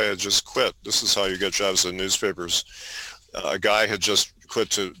some guy had just quit. This is how you get jobs in newspapers. A guy had just quit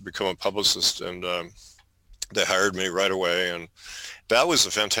to become a publicist, and they hired me right away. And that was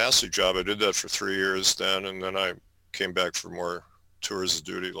a fantastic job. I did that for 3 years then, and then I came back for more tours of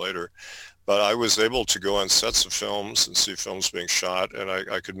duty later. But I was able to go on sets of films and see films being shot, and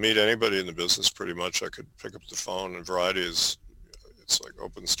I could meet anybody in the business pretty much. I could pick up the phone, and Variety it's like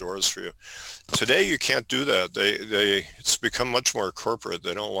opens doors for you. Today you can't do that. It's become much more corporate.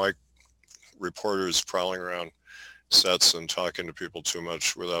 They don't like reporters prowling around sets and talking to people too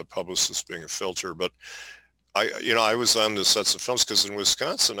much without publicists being a filter. But I was on the sets of films because in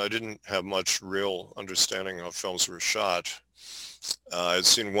Wisconsin I didn't have much real understanding of how films were shot. I'd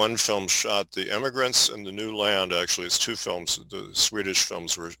seen one film shot, The Emigrants and The New Land. Actually, it's two films. The Swedish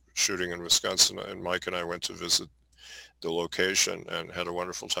films were shooting in Wisconsin, and Mike and I went to visit the location and had a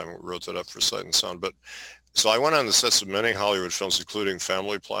wonderful time. We wrote that up for Sight and Sound. But so I went on the sets of many Hollywood films, including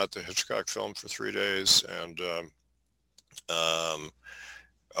Family Plot, the Hitchcock film, for 3 days, and I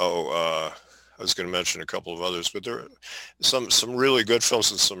was going to mention a couple of others, but there are some really good films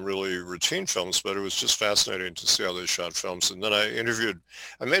and some really routine films, but it was just fascinating to see how they shot films. And then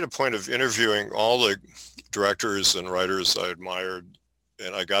I made a point of interviewing all the directors and writers I admired,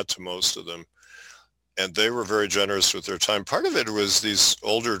 and I got to most of them. And they were very generous with their time. Part of it was these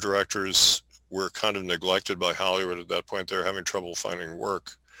older directors were kind of neglected by Hollywood at that point. They were having trouble finding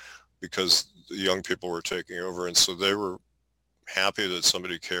work because the young people were taking over. And so they were happy that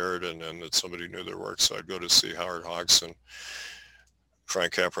somebody cared and that somebody knew their work. So I'd go to see Howard Hawks and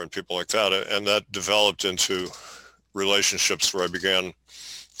Frank Capra and people like that. And that developed into relationships where I began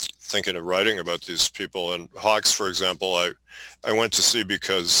thinking of writing about these people. And Hawks, for example, I went to see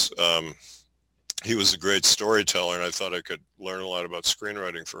because he was a great storyteller, and I thought I could learn a lot about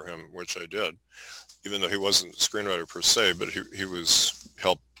screenwriting for him, which I did, even though he wasn't a screenwriter per se, but he was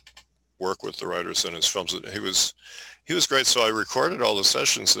helped work with the writers in his films. He was great. So I recorded all the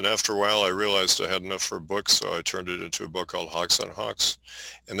sessions, and after a while I realized I had enough for a book, so I turned it into a book called Hawks on Hawks.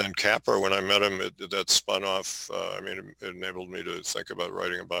 And then Capra, when I met him, that spun off. It enabled me to think about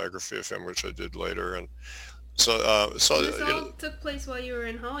writing a biography of him, which I did later. And so this all took place while you were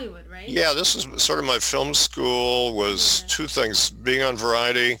in Hollywood, right? Yeah, this was sort of my film school. Was two things: being on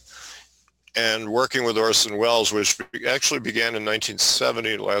Variety and working with Orson Welles, which actually began in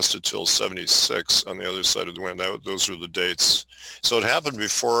 1970 and lasted till 76 on the other side of the wind. Those were the dates. So it happened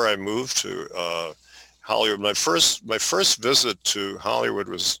before I moved to Hollywood. My first visit to Hollywood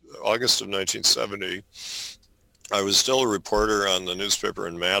was August of 1970. I was still a reporter on the newspaper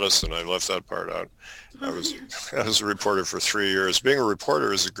in Madison. I left that part out. I was a reporter for 3 years. Being a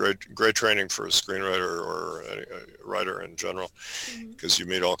reporter is a great training for a screenwriter or a writer in general, because you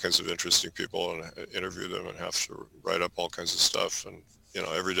meet all kinds of interesting people and interview them and have to write up all kinds of stuff. And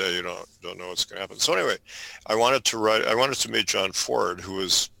every day you don't know what's going to happen. So anyway, I wanted to meet John Ford, who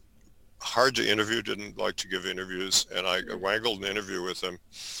was hard to interview, didn't like to give interviews, and I wangled an interview with him.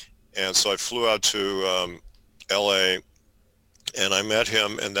 And so I flew out to LA, and I met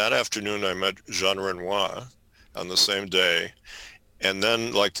him, and that afternoon I met Jean Renoir on the same day, And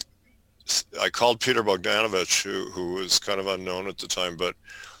then like I called Peter Bogdanovich, who was kind of unknown at the time, but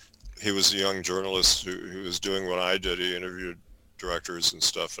he was a young journalist who was doing what I did. He interviewed directors and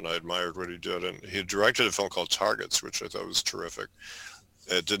stuff, and I admired what he did. And he had directed a film called Targets, which I thought was terrific.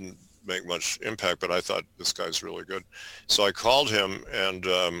 It didn't make much impact, but I thought this guy's really good. So I called him, and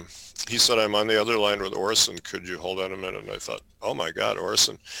he said, I'm on the other line with Orson. Could you hold on a minute? And I thought, oh my God,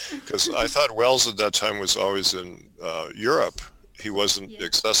 Orson. Because I thought Welles at that time was always in Europe. He wasn't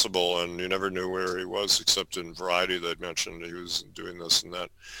accessible, and you never knew where he was, except in Variety they'd mentioned he was doing this and that.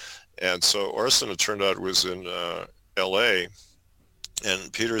 And so Orson, it turned out, was in L.A.,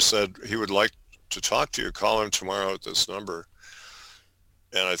 and Peter said he would like to talk to you. Call him tomorrow at this number.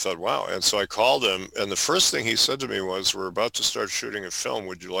 And I thought, wow. And so I called him, and the first thing he said to me was, we're about to start shooting a film.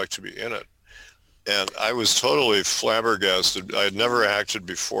 Would you like to be in it? And I was totally flabbergasted. I had never acted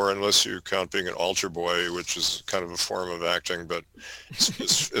before, unless you count being an altar boy, which is kind of a form of acting, but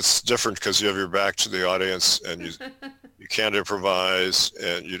it's different because you have your back to the audience, and you can't improvise,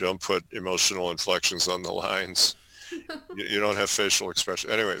 and you don't put emotional inflections on the lines. You don't have facial expression.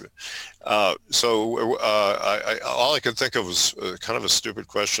 Anyway, all I could think of was kind of a stupid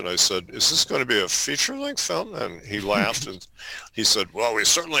question. I said, is this going to be a feature-length film? And he laughed, and he said, well, we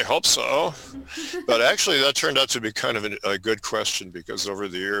certainly hope so. But actually, that turned out to be kind of a good question, because over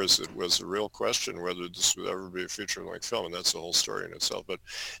the years, it was a real question whether this would ever be a feature-length film, and that's the whole story in itself. But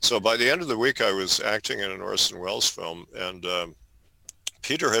so by the end of the week, I was acting in an Orson Welles film, and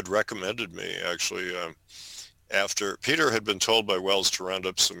Peter had recommended me, actually, after Peter had been told by Welles to round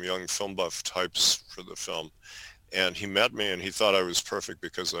up some young film buff types for the film. And he met me, and he thought I was perfect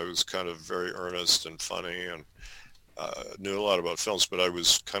because I was kind of very earnest and funny, and knew a lot about films, but I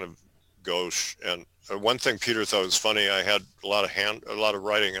was kind of gauche. And one thing Peter thought was funny, I had a lot of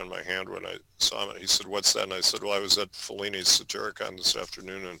writing on my hand when I saw him. He said, what's that? And I said, well, I was at Fellini's Satyricon this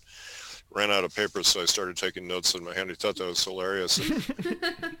afternoon and ran out of paper, so I started taking notes in my hand. He thought that was hilarious.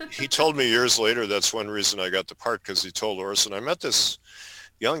 He told me years later that's one reason I got the part, because he told Orson, I met this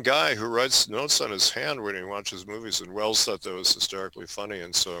young guy who writes notes on his hand when he watches movies, and Welles thought that was hysterically funny.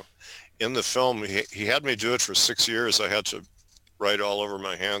 And so in the film, he had me do it for 6 years. I had to write all over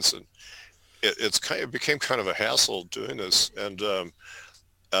my hands, and it became kind of a hassle doing this. And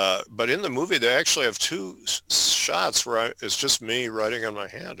but in the movie, they actually have two shots where it's just me writing on my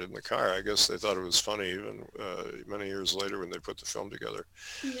hand in the car. I guess they thought it was funny even many years later when they put the film together.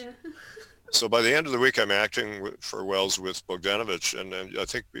 Yeah. So by the end of the week, I'm acting for Welles with Bogdanovich. And I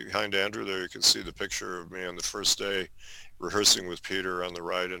think behind Andrew there, you can see the picture of me on the first day rehearsing with Peter on the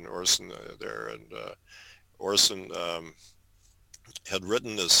right and Orson there. And Orson had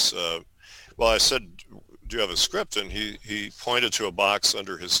written this, well, I said, do you have a script? And he pointed to a box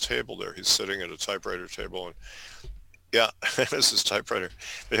under his table there. He's sitting at a typewriter table, and yeah, this is typewriter.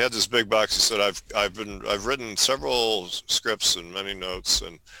 It had this big box. He said, I've written several scripts and many notes,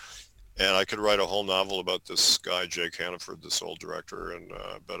 and I could write a whole novel about this guy, Jake Hannaford, this old director. And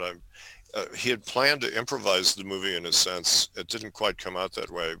but he had planned to improvise the movie in a sense. It didn't quite come out that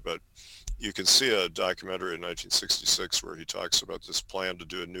way, but you can see a documentary in 1966 where he talks about this plan to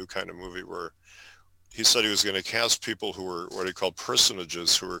do a new kind of movie where he said he was going to cast people who were what he called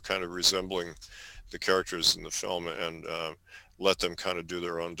personages, who were kind of resembling the characters in the film, and let them kind of do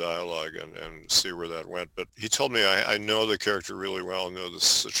their own dialogue and see where that went. But he told me, I know the character really well, I know the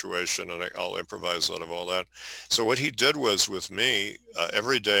situation, and I'll improvise out of all that. So what he did was, with me,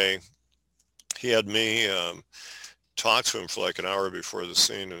 every day, he had me talk to him for like an hour before the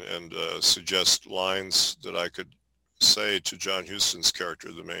scene and suggest lines that I could say to John Huston's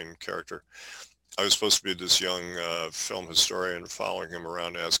character, the main character. I was supposed to be this young film historian following him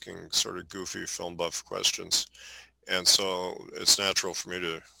around asking sort of goofy film buff questions. And so it's natural for me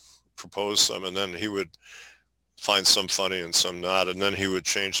to propose some, and then he would find some funny and some not, and then he would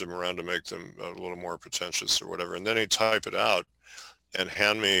change them around to make them a little more pretentious or whatever. And then he'd type it out and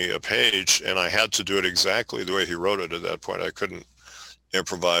hand me a page, and I had to do it exactly the way he wrote it at that point. I couldn't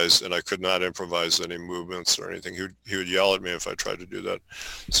improvise, and I could not improvise any movements or anything. He would yell at me if I tried to do that.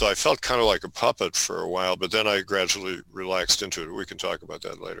 So I felt kind of like a puppet for a while, but then I gradually relaxed into it. We can talk about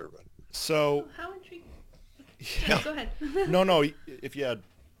that later. But. So, how intriguing. Yeah. Go ahead. No, if you had...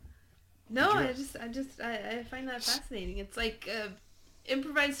 No, I find that fascinating. It's like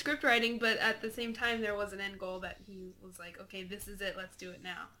improvised script writing, but at the same time there was an end goal that he was like, okay, this is it, let's do it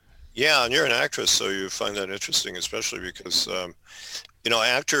now. Yeah, and you're an actress, so you find that interesting, especially because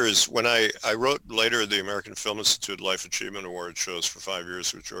actors, when I wrote later the American Film Institute Life Achievement Award shows for 5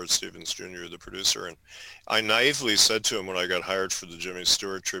 years with George Stevens Jr., the producer, and I naively said to him when I got hired for the Jimmy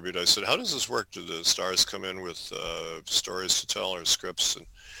Stewart tribute, I said, how does this work? Do the stars come in with stories to tell or scripts? And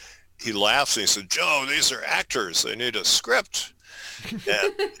he laughed and he said, Joe, these are actors. They need a script.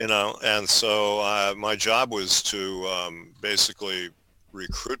 And, and so my job was to basically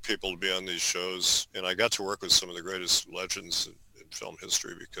recruit people to be on these shows. And I got to work with some of the greatest legends in film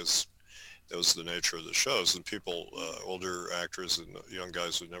history because that was the nature of the shows. And people, older actors and young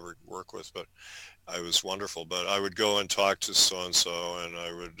guys would never work with, but I was wonderful. But I would go and talk to so-and-so and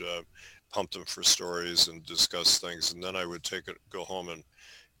I would pump them for stories and discuss things. And then I would go home and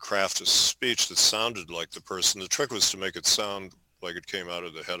craft a speech that sounded like the person. The trick was to make it sound like it came out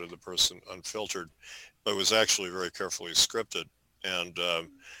of the head of the person, unfiltered, but it was actually very carefully scripted. And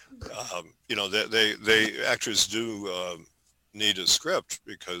they actors do need a script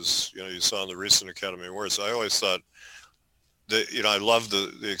because you saw in the recent Academy Awards. I always thought that I loved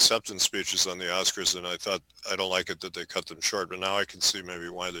the acceptance speeches on the Oscars, and I thought I don't like it that they cut them short. But now I can see maybe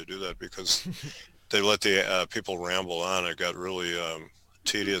why they do that because they let the people ramble on. It got really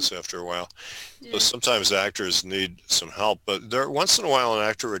tedious after a while. Yeah. So sometimes actors need some help, but once in a while an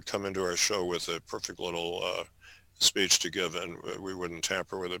actor would come into our show with a perfect little speech to give, and we wouldn't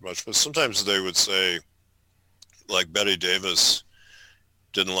tamper with it much. But sometimes they would say, like Bette Davis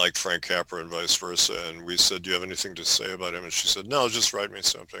didn't like Frank Capra and vice versa, and we said, do you have anything to say about him? And she said, no, just write me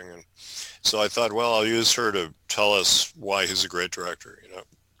something. And so I thought, well, I'll use her to tell us why he's a great director.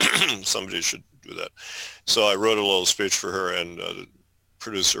 Somebody should do that. So I wrote a little speech for her, and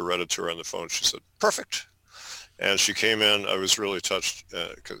producer read it to her on the phone. She said, perfect. And she came in. I was really touched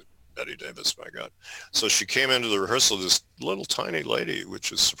because Bette Davis, my God. So she came into the rehearsal, this little tiny lady,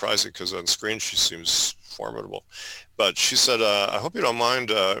 which is surprising because on screen she seems formidable. But she said, I hope you don't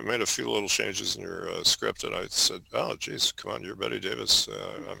mind. I made a few little changes in your script. And I said, oh, geez, come on, you're Bette Davis.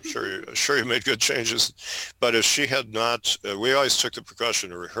 I'm sure you made good changes. But if she had not, we always took the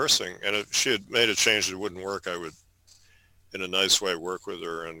precaution of rehearsing. And if she had made a change that wouldn't work, I would, in a nice way, work with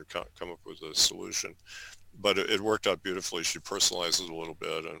her and come up with a solution. But it worked out beautifully. She personalized it a little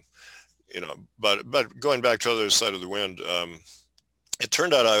bit, and but going back to the other side of the wind, it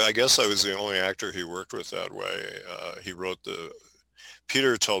turned out I guess I was the only actor he worked with that way. He wrote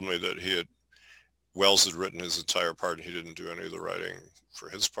Peter told me that Wells had written his entire part, and he didn't do any of the writing for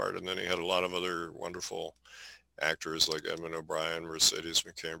his part. And then he had a lot of other wonderful actors like Edmund O'Brien, Mercedes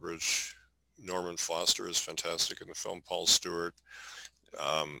McCambridge. Norman Foster is fantastic in the film, Paul Stewart.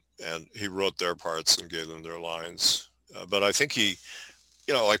 And he wrote their parts and gave them their lines. But I think he,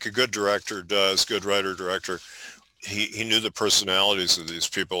 like a good director does, good writer-director, he knew the personalities of these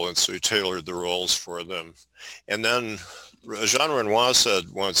people, and so he tailored the roles for them. And then Jean Renoir said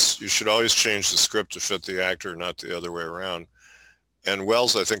once, you should always change the script to fit the actor, not the other way around. And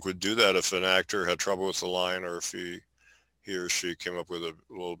Wells, I think, would do that if an actor had trouble with the line, or if he or she came up with a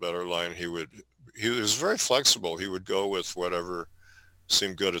little better line. He was very flexible. He would go with whatever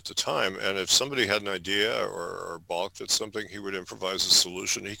seemed good at the time, and if somebody had an idea or balked at something, he would improvise a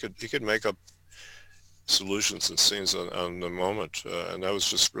solution. He could make up solutions and scenes on the moment, and that was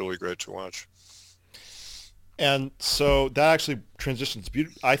just really great to watch. And so that actually transitions,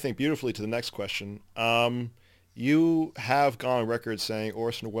 I think, beautifully to the next question. You have gone on record saying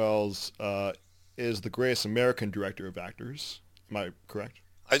Orson Welles is the greatest American director of actors. Am I correct?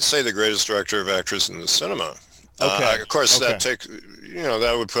 I'd say the greatest director of actors in the cinema. Okay. Of course, okay.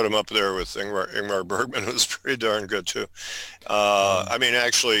 that would put him up there with Ingmar Bergman, who's pretty darn good too. I mean,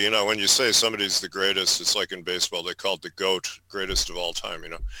 actually, when you say somebody's the greatest, it's like in baseball, they call it the GOAT, greatest of all time,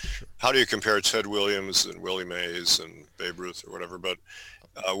 Sure. How do you compare Ted Williams and Willie Mays and Babe Ruth or whatever? But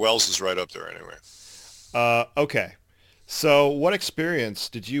Wells is right up there anyway. Okay. So what experience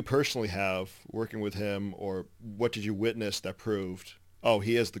did you personally have working with him, or what did you witness that proved, oh,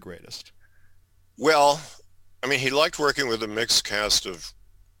 he is the greatest? Well, I mean, he liked working with a mixed cast of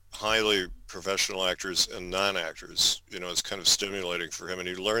highly professional actors and non-actors. It's kind of stimulating for him. And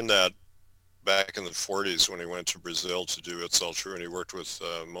he learned that back in the 40s when he went to Brazil to do It's All True. And he worked with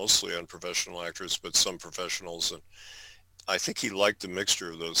mostly unprofessional actors, but some professionals. And I think he liked the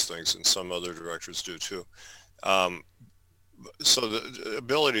mixture of those things, and some other directors do too. So the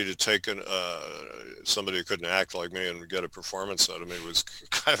ability to take somebody who couldn't act like me and get a performance out of me was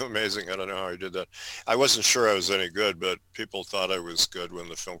kind of amazing. I don't know how he did that. I wasn't sure I was any good, but people thought I was good when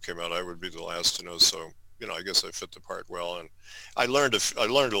the film came out. I would be the last to know. So, I guess I fit the part well. And I learned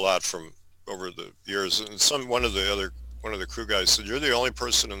a lot from over the years. And one of the other one of the crew guys said, "You're the only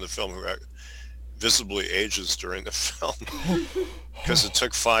person in the film who visibly ages during the film," because it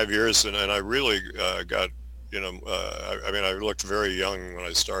took 5 years, and I really got, I mean, I looked very young when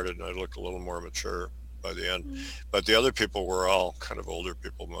I started, and I looked a little more mature by the end. But the other people were all kind of older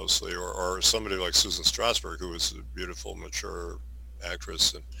people mostly, or somebody like Susan Strasberg, who was a beautiful, mature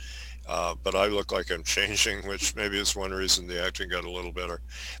actress. And but I look like I'm changing, which maybe is one reason the acting got a little better.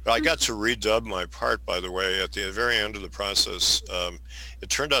 But I got to redub my part, by the way, at the very end of the process. It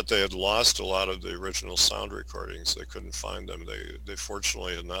turned out they had lost a lot of the original sound recordings. They couldn't find them. They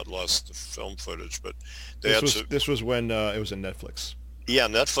fortunately had not lost the film footage, but This was when it was in Netflix. Yeah,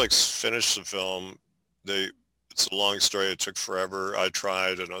 Netflix finished the film. It's a long story. It took forever. I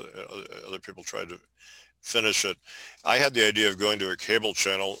tried, and other people tried to finish it. I had the idea of going to a cable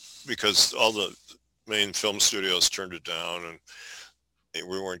channel because all the main film studios turned it down, and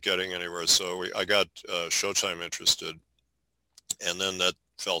we weren't getting anywhere. So I got Showtime interested, and then that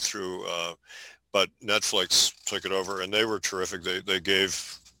fell through. But Netflix took it over, and they were terrific. They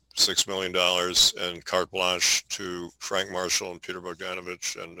gave $6 million and carte blanche to Frank Marshall and Peter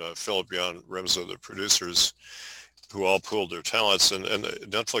Bogdanovich and Philip Jan Rimza, the producers, who all pooled their talents, and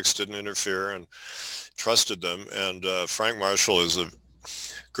Netflix didn't interfere and trusted them. And Frank Marshall is a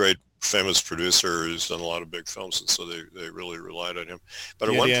great famous producer who's done a lot of big films, and so they really relied on him. But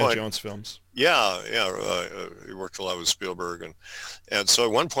at one point, Jones films. Yeah, he worked a lot with Spielberg, and so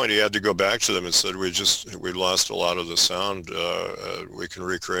at one point he had to go back to them and said, we lost a lot of the sound. We can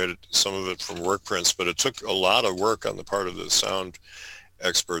recreate some of it from work prints, but it took a lot of work on the part of the sound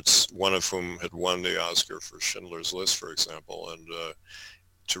experts, one of whom had won the Oscar for Schindler's List, for example, and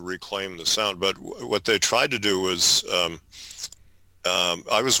to reclaim the sound. But what they tried to do was,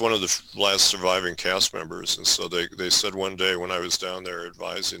 I was one of the last surviving cast members, and so they said one day when I was down there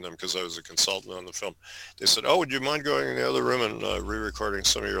advising them, because I was a consultant on the film, they said, "Oh, would you mind going in the other room and re-recording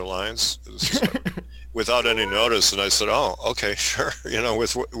some of your lines?" Without any notice. And I said, "Oh, okay, sure."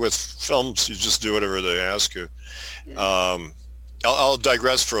 With films, you just do whatever they ask you. Yeah. I'll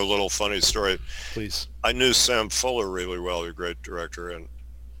digress for a little funny story. Please. I knew Sam Fuller really well, a great director, and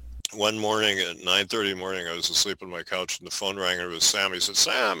one morning at 9:30 in the morning, I was asleep on my couch, and the phone rang, and it was Sam. He said,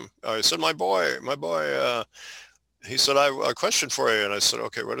 "Sam," I said, my boy, he said, "I have a question for you." And I said,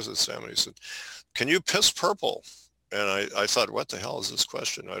 "Okay, what is it, Sam?" And he said, "Can you piss purple?" And I thought, what the hell is this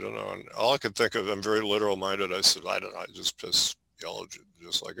question? I don't know. And all I could think of, I'm very literal minded. I said, "I don't know. I just piss yellow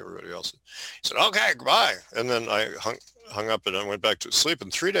just like everybody else." He said, "Okay, goodbye." And then I hung up and I went back to sleep.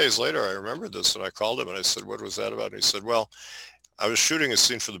 And 3 days later, I remembered this, and I called him and I said, "What was that about?" And he said, "Well, I was shooting a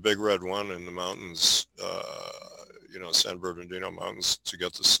scene for the Big Red One in the mountains, San Bernardino Mountains, to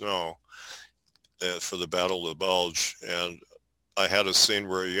get the snow for the Battle of the Bulge. And I had a scene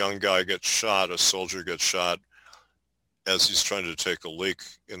where a young guy gets shot, a soldier gets shot as he's trying to take a leak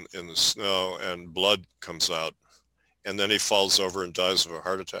in the snow, and blood comes out. And then he falls over and dies of a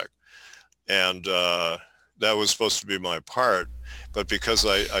heart attack. And that was supposed to be my part. But because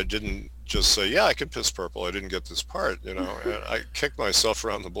I didn't just say, "Yeah, I can piss purple," I didn't get this part, and I kicked myself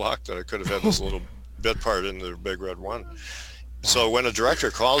around the block that I could have had this little bit part in the Big Red One. So when a director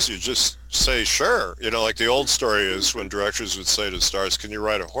calls you, just say, "Sure." Like the old story is when directors would say to stars, "Can you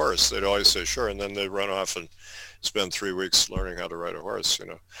ride a horse?" They'd always say, "Sure," and then they'd run off and spend 3 weeks learning how to ride a horse,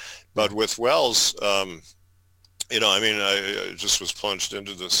 But with Welles, I just was plunged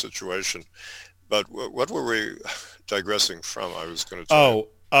into this situation. But what were we digressing from? I was going to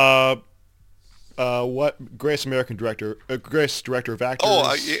tell you. What greatest American director, greatest director of actors?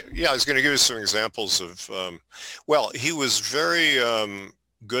 I was going to give you some examples of, he was very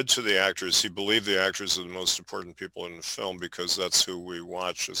good to the actors. He believed the actors are the most important people in the film because that's who we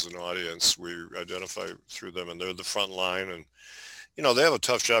watch as an audience. We identify through them, and they're the front line. And, they have a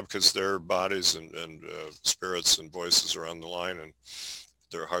tough job because their bodies and spirits and voices are on the line, and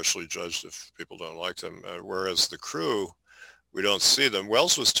they're harshly judged if people don't like them. Whereas the crew, we don't see them.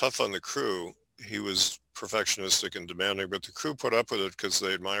 Welles was tough on the crew. He was perfectionistic and demanding, but the crew put up with it because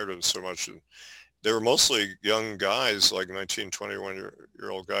they admired him so much. And they were mostly young guys, like 19,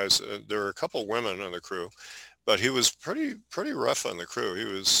 21-year-old guys. There were a couple women on the crew, but he was pretty rough on the crew. He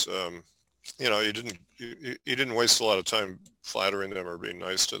was, he didn't waste a lot of time flattering them or being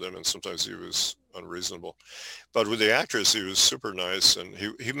nice to them, and sometimes he was unreasonable. But with the actors, he was super nice, and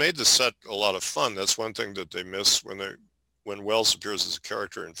he made the set a lot of fun. That's one thing that they miss when Welles appears as a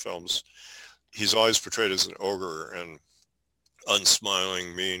character in films. He's always portrayed as an ogre and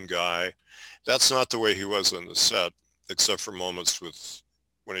unsmiling, mean guy. That's not the way he was on the set, except for moments with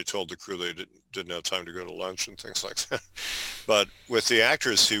when he told the crew they didn't have time to go to lunch and things like that. But with the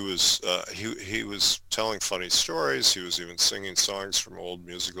actors, he was telling funny stories. He was even singing songs from old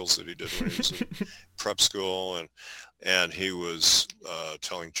musicals that he did when he was in prep school, and he was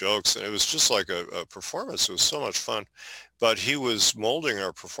telling jokes, and it was just like a performance. It was so much fun. But he was molding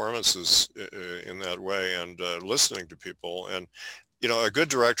our performances in that way, and listening to people. And a good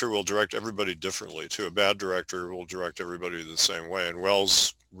director will direct everybody differently too. A bad director will direct everybody the same way. And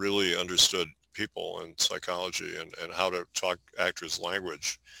Wells really understood people and psychology and how to talk actors'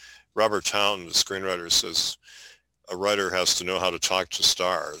 language. Robert Towne, the screenwriter, says a writer has to know how to talk to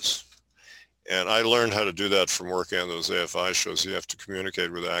stars. And I learned how to do that from working on those AFI shows. You have to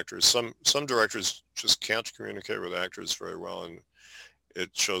communicate with actors. Some directors just can't communicate with actors very well, and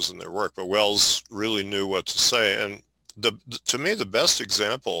it shows in their work. But Wells really knew what to say. And to me, the best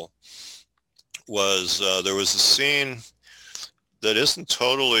example was there was a scene that isn't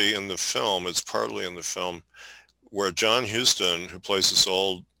totally in the film. It's partly in the film, where John Huston, who plays this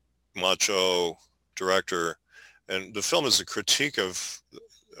old macho director, and the film is a critique of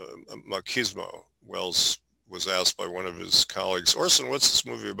machismo. Wells was asked by one of his colleagues, Orson, what's this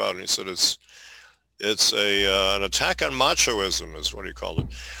movie about? And he said it's an attack on machoism, is what he called it.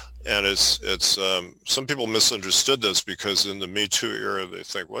 And it's some people misunderstood this because in the Me Too era, they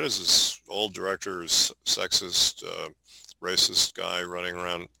think, what is this old director, sexist, racist guy running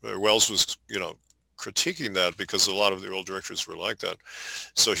around? Wells was, critiquing that because a lot of the old directors were like that.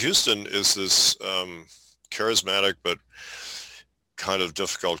 So Huston is this charismatic but kind of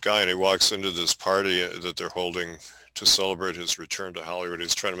difficult guy, and he walks into this party that they're holding to celebrate his return to Hollywood.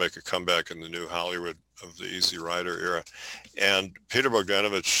 He's trying to make a comeback in the new Hollywood of the Easy Rider era. And Peter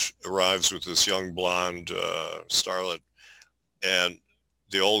Bogdanovich arrives with this young blonde starlet, and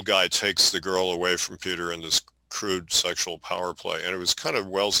the old guy takes the girl away from Peter in this crude sexual power play. And it was kind of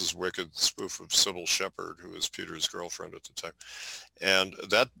Wells's wicked spoof of Sybil Shepherd, who was Peter's girlfriend at the time. And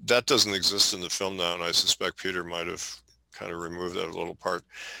that doesn't exist in the film now, and I suspect Peter might have kind of removed that little part.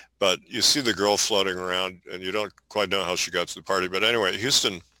 But you see the girl floating around, and you don't quite know how she got to the party. But anyway,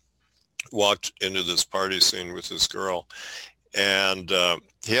 Huston walked into this party scene with this girl, and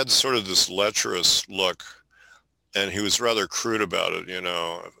he had sort of this lecherous look, and he was rather crude about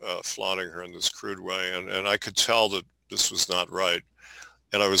it, flaunting her in this crude way. And I could tell that this was not right.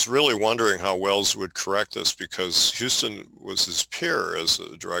 And I was really wondering how Wells would correct this, because Huston was his peer as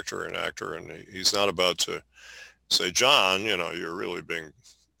a director and actor, and he's not about to say, John, you're really being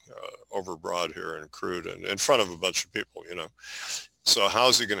overbroad here and crude and in front of a bunch of people, So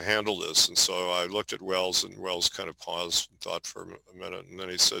how's he going to handle this? And so I looked at Wells, and Wells kind of paused and thought for a minute. And then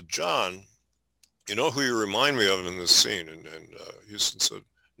he said, John, you know who you remind me of in this scene? And Huston said,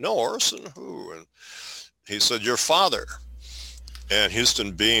 no, Orson, who? And he said, your father. And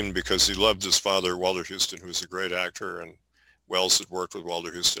Huston beamed because he loved his father, Walter Huston, who was a great actor. And Wells had worked with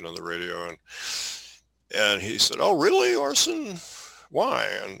Walter Huston on the radio. And he said, oh, really, Orson? Why?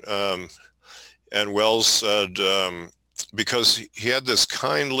 And Wells said, because he had this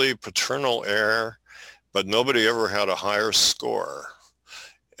kindly paternal air, but nobody ever had a higher score.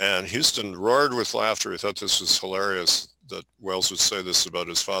 And Huston roared with laughter. He thought this was hilarious that Wells would say this about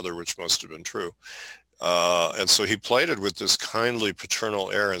his father, which must have been true. And so he played it with this kindly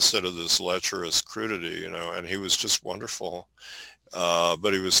paternal air instead of this lecherous crudity, and he was just wonderful.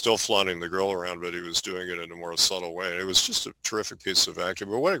 But he was still flaunting the girl around, but he was doing it in a more subtle way. And it was just a terrific piece of acting.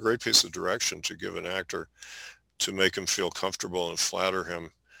 But what a great piece of direction to give an actor, to make him feel comfortable and flatter him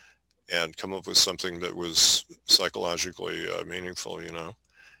and come up with something that was psychologically meaningful,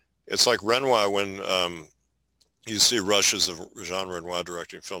 It's like Renoir, when you see rushes of Jean Renoir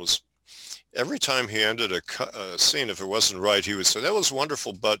directing films, every time he ended a scene, if it wasn't right, he would say, that was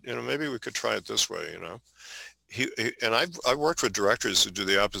wonderful, but, maybe we could try it this way, And I've worked with directors who do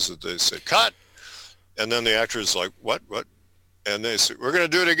the opposite. They say, cut. And then the actor is like, what? And they say, we're going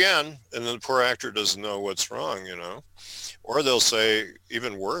to do it again. And then the poor actor doesn't know what's wrong, Or they'll say,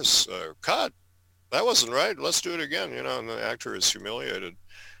 even worse, cut. That wasn't right. Let's do it again, and the actor is humiliated.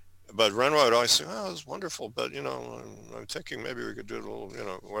 But Renoir would always say, oh, it was wonderful, but, I'm thinking maybe we could do it a little,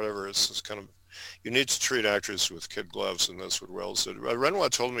 whatever. It's just kind of, you need to treat actors with kid gloves, and that's what Wells did. Renoir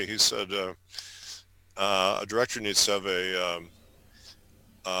told me, he said, a director needs to have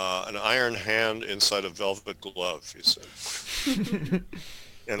an iron hand inside a velvet glove, he said.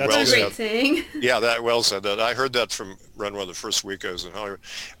 And That's Wells a great saying. Yeah, that Wells said that. I heard that from Renoir the first week I was in Hollywood.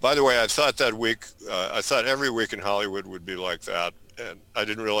 By the way, I thought that week, I thought every week in Hollywood would be like that, and I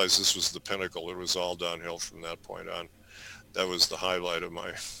didn't realize this was the pinnacle. It was all downhill from that point on. That was the highlight of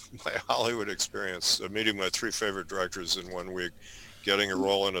my Hollywood experience, meeting my three favorite directors in 1 week. getting a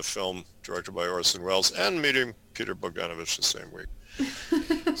role in a film directed by Orson Welles, and meeting Peter Bogdanovich the same week.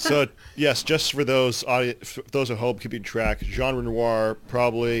 So yes, just for those those at home keeping track, Jean Renoir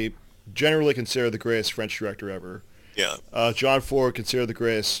probably generally considered the greatest French director ever. Yeah. John Ford considered the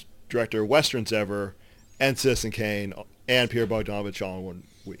greatest director of westerns ever, and Citizen Kane and Peter Bogdanovich all in one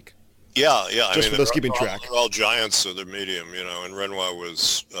week. Yeah. Just for those keeping track. They're all giants of their medium, and Renoir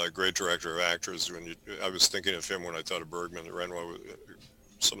was a great director of actors. I was thinking of him when I thought of Bergman. Renoir was,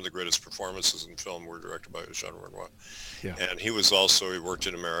 some of the greatest performances in film were directed by Jean Renoir. Yeah. And he worked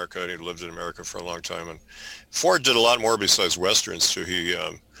in America, and he lived in America for a long time. And Ford did a lot more besides westerns too.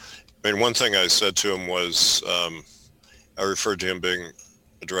 One thing I said to him was, I referred to him being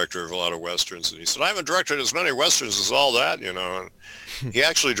a director of a lot of westerns, and he said, I haven't directed as many westerns as all that, and he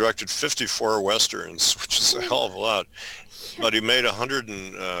actually directed 54 westerns, which is a hell of a lot, but he made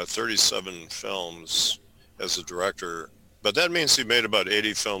 137 films as a director. But that means he made about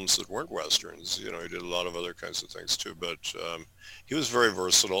 80 films that weren't westerns. He did a lot of other kinds of things too, but he was very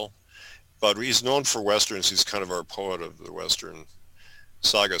versatile. But he's known for westerns. He's kind of our poet of the western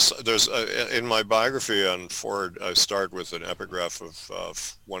saga. There's in my biography on Ford, I start with an epigraph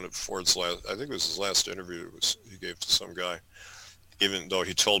of one of Ford's last, I think it was his last interview he gave to some guy, even though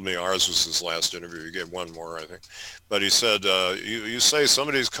he told me ours was his last interview. He gave one more, I think. But he said, you say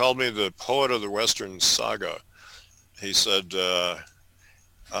somebody's called me the poet of the western saga. He said,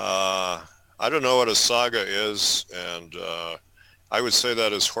 I don't know what a saga is, and I would say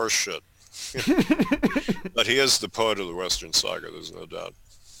that is horse shit. But he is the poet of the western saga, there's no doubt.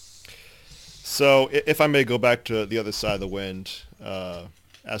 So if I may go back to The Other Side of the Wind,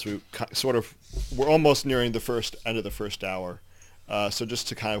 as we're almost nearing the end of the first hour. So just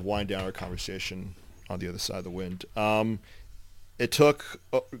to kind of wind down our conversation on The Other Side of the Wind. It took,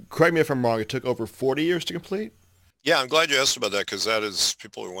 correct me if I'm wrong, it took over 40 years to complete? Yeah, I'm glad you asked about that, because that is,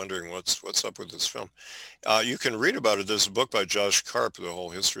 people are wondering what's up with this film. You can read about it. There's a book by Josh Karp, the whole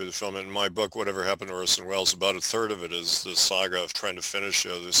history of the film. And in my book, Whatever Happened to Orson Welles, about a third of it is the saga of trying to finish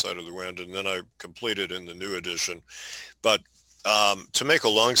The Other Side of the Wind, and then I completed in the new edition. But to make a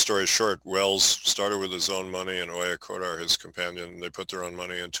long story short, Welles started with his own money, and Oya Kodar, his companion, they put their own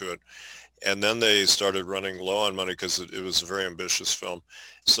money into it. And then they started running low on money because it was a very ambitious film.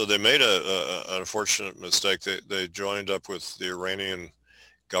 So they made an unfortunate mistake. They joined up with the Iranian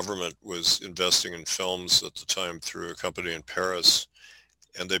government was investing in films at the time through a company in Paris,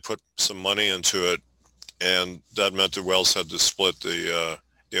 and they put some money into it, and that meant that Welles had to split the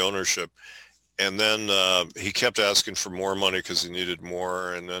ownership. And then he kept asking for more money because he needed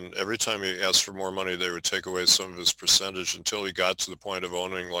more. And then every time he asked for more money, they would take away some of his percentage until he got to the point of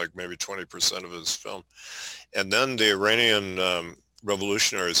owning like maybe 20% of his film. And then the Iranian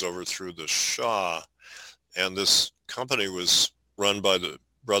revolutionaries overthrew the Shah, and this company was run by the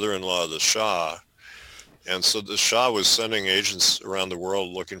brother-in-law of the Shah. And so the Shah was sending agents around the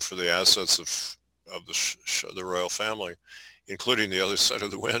world looking for the assets of the royal family, including The Other Side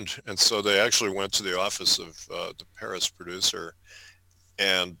of the Wind. And so they actually went to the office of the Paris producer,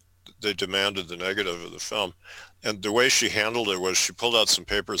 and they demanded the negative of the film. And the way she handled it was she pulled out some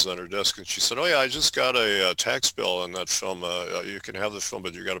papers on her desk, and she said, oh yeah, I just got a tax bill on that film. You can have the film,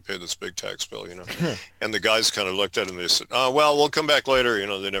 but you got to pay this big tax bill, And the guys kind of looked at it and they said, oh, well, we'll come back later.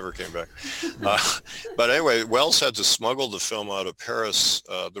 They never came back. But anyway, Welles had to smuggle the film out of Paris,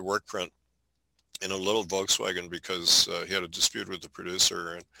 the work print, in a little Volkswagen, because he had a dispute with the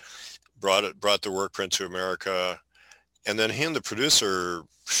producer, and brought the work print to America. And then he and the producer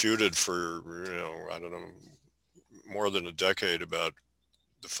feuded for, I don't know, more than a decade about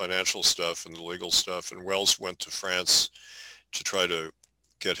the financial stuff and the legal stuff. And Welles went to France to try to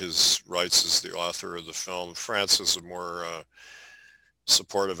get his rights as the author of the film. France has a more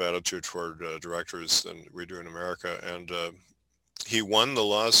supportive attitude toward directors than we do in America. And he won the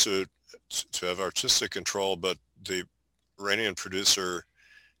lawsuit to have artistic control, but the Iranian producer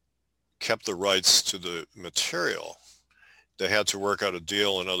kept the rights to the material. They had to work out a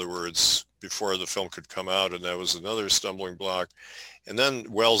deal, in other words, before the film could come out, and that was another stumbling block. And then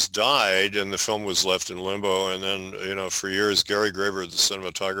Welles died, and the film was left in limbo. And then, for years, Gary Graver, the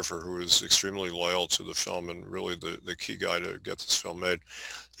cinematographer, who was extremely loyal to the film and really the key guy to get this film made,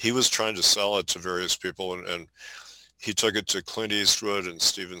 he was trying to sell it to various people, and he took it to Clint Eastwood and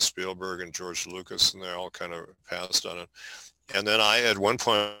Steven Spielberg and George Lucas, and they all kind of passed on it. And then at one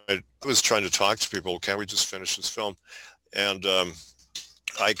point, I was trying to talk to people, can't we just finish this film? And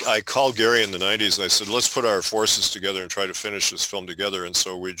I called Gary in the 90s, and I said, let's put our forces together and try to finish this film together. And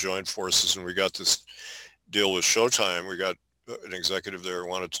so we joined forces, and we got this deal with Showtime. We got an executive there who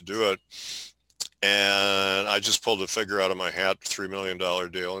wanted to do it. And I just pulled a figure out of my hat, $3 million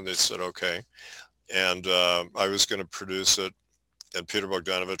deal, and they said, okay. And I was going to produce it, and Peter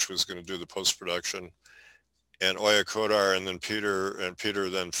Bogdanovich was going to do the post-production, and Oya Kodar and Peter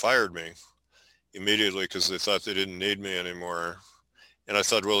then fired me immediately because they thought they didn't need me anymore. And I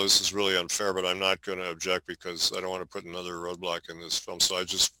thought, well, this is really unfair, but I'm not going to object because I don't want to put another roadblock in this film. So I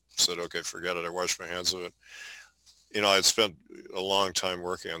just said, okay, forget it. I washed my hands of it. I'd spent a long time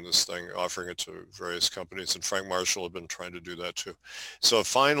working on this thing, offering it to various companies, and Frank Marshall had been trying to do that too. So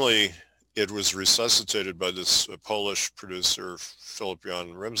finally, it was resuscitated by this Polish producer, Filip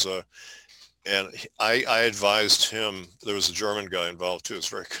Jan Rimza, and I advised him. There was a German guy involved too. It's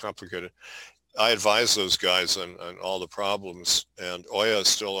very complicated. I advised those guys on all the problems, and Oya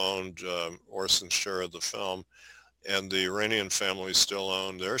still owned Orson's share of the film, and the Iranian family still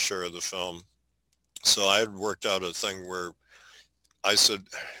owned their share of the film. So I had worked out a thing where I said,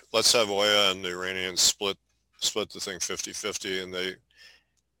 let's have Oya and the Iranians split the thing 50-50, and the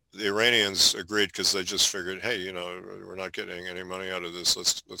Iranians agreed because they just figured, hey, we're not getting any money out of this.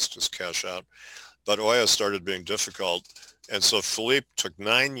 Let's just cash out. But Oya started being difficult, and so Philippe took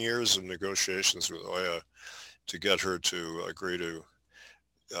 9 years of negotiations with Oya to get her to agree to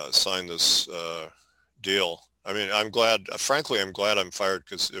sign this deal. I mean, frankly, I'm glad I'm fired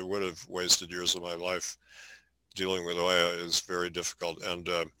because it would have wasted years of my life. Dealing with Oya is very difficult. And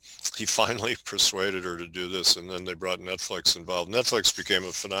he finally persuaded her to do this, and then they brought Netflix involved. Netflix became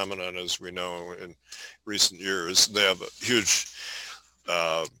a phenomenon, as we know, in recent years. They have a huge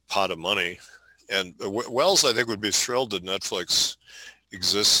pot of money. And Wells, I think, would be thrilled that Netflix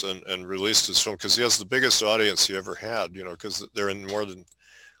exists and released his film because he has the biggest audience he ever had, because they're in more than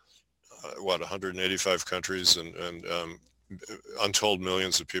 185 countries, and untold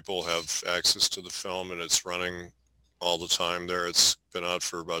millions of people have access to the film, and it's running all the time there. It's been out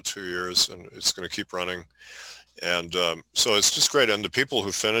for about 2 years, and it's going to keep running. And so it's just great. And the people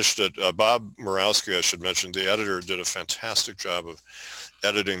who finished it, Bob Murawski, I should mention, the editor, did a fantastic job of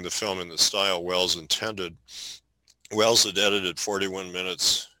editing the film in the style Wells intended. Wells had edited 41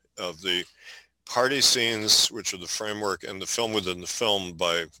 minutes of the party scenes, which are the framework, and the film within the film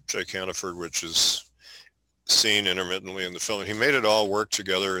by Jake Hannaford, which is seen intermittently in the film. And he made it all work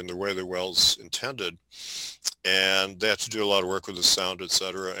together in the way that Wells intended. And they had to do a lot of work with the sound,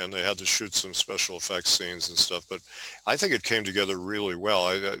 etc. And they had to shoot some special effects scenes and stuff. But I think it came together really well.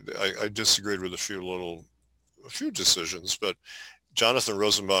 I disagreed with a few decisions, but Jonathan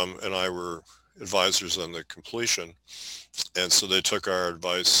Rosenbaum and I were advisors on the completion. And so they took our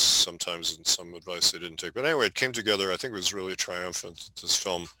advice sometimes, and some advice they didn't take. But anyway, it came together. I think it was really triumphant that this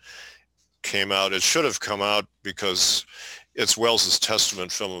film came out. It should have come out because it's Wells's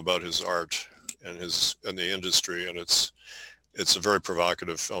testament film about his art and the industry, and it's a very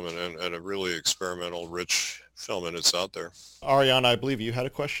provocative film and a really experimental, rich film, and it's out there. Ariana, I believe you had a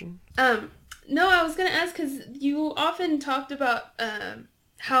question? No, I was going to ask because you often talked about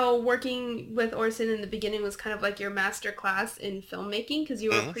how working with Orson in the beginning was kind of like your master class in filmmaking because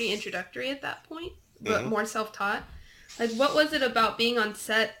you were pretty introductory at that point, but more self-taught. Like, what was it about being on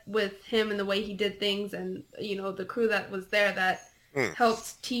set with him and the way he did things and, the crew that was there that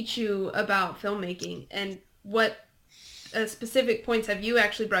helped teach you about filmmaking? And what specific points have you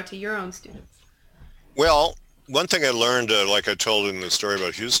actually brought to your own students? Well, one thing I learned, like I told in the story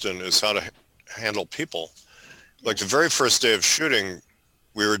about Houston, is how to handle people. Like the very first day of shooting,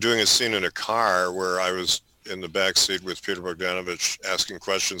 we were doing a scene in a car where I was in the back seat with Peter Bogdanovich asking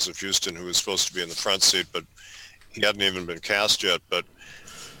questions of Houston, who was supposed to be in the front seat, but he hadn't even been cast yet. But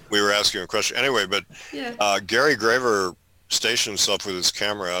we were asking a question anyway. But Gary Graver stationed himself with his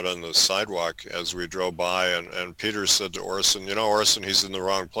camera out on the sidewalk as we drove by, and Peter said to Orson, Orson, he's in the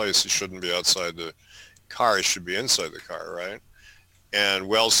wrong place. He shouldn't be outside the car. He should be inside the car, right? And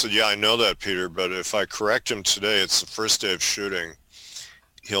Wells said, yeah, I know that, Peter, but if I correct him today, it's the first day of shooting.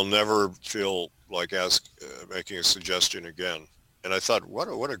 He'll never feel like making a suggestion again. And I thought, what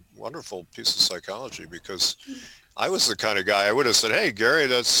a wonderful piece of psychology, because I was the kind of guy, I would have said, hey, Gary,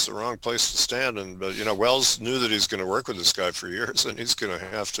 that's the wrong place to stand. But Wells knew that he's going to work with this guy for years, and he's going to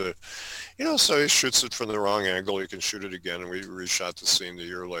have to, so he shoots it from the wrong angle. He can shoot it again, and we reshot the scene a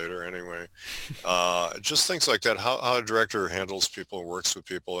year later anyway. Just things like that, how a director handles people and works with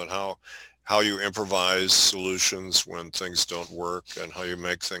people, and how you improvise solutions when things don't work, and how you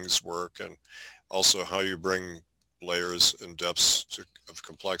make things work, and also how you bring layers and depths of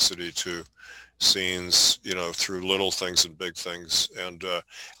complexity to scenes, through little things and big things. And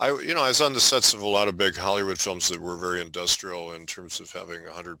I was on the sets of a lot of big Hollywood films that were very industrial in terms of having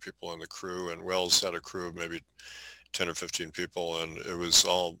 100 people on the crew, and Wells had a crew of maybe 10 or 15 people, and it was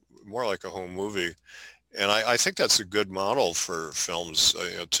all more like a home movie. And I think that's a good model for films.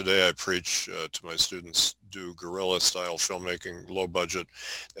 Today I preach to my students, do guerrilla-style filmmaking, low budget.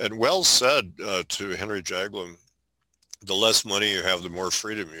 And Wells said to Henry Jaglom, the less money you have, the more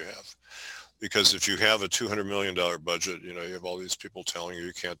freedom you have. Because if you have a $200 million budget, you have all these people telling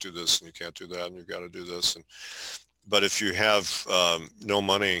you can't do this and you can't do that and you've got to do this. But if you have no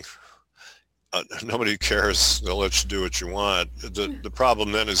money, nobody cares. They'll let you do what you want. The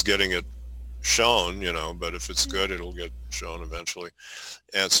problem then is getting it shown, but if it's good, it'll get shown eventually.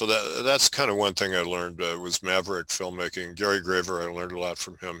 And so that's kind of one thing I learned was maverick filmmaking. Gary Graver, I learned a lot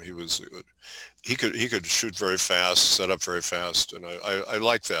from him. He could shoot very fast, set up very fast, and I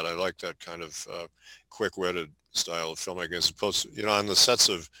like that. I like that kind of quick-witted style of filmmaking, as opposed to, on the sets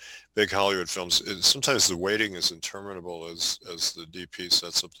of big Hollywood films, sometimes the waiting is interminable as the DP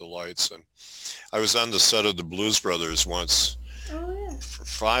sets up the lights. And I was on the set of the Blues Brothers once. Oh, yeah. For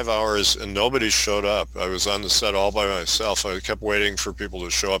 5 hours and nobody showed up. I was on the set all by myself. I kept waiting for people to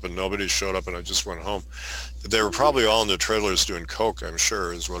show up and nobody showed up and I just went home. They were probably all in the trailers doing coke, I'm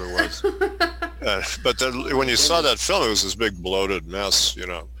sure, is what it was. But then when you saw that film, it was this big bloated mess,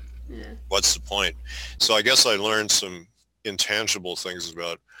 Yeah. What's the point? So I guess I learned some intangible things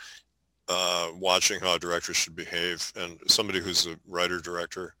about watching how a director should behave, and somebody who's a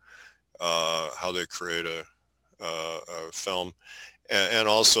writer-director, how they create a film, and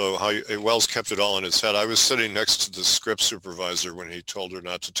also how Wells kept it all in his head. I was sitting next to the script supervisor when he told her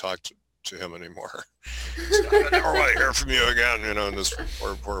not to talk to him anymore. So, I never want to hear from you again, and this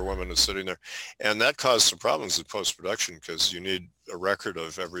poor woman is sitting there. And that caused some problems in post-production because you need a record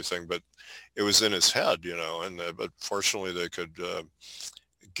of everything, but it was in his head, but fortunately they could,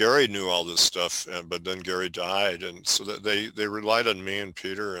 Gary knew all this stuff, but then Gary died, and so that they relied on me and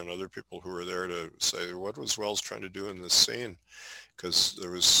Peter and other people who were there to say, what was Wells trying to do in this scene? Because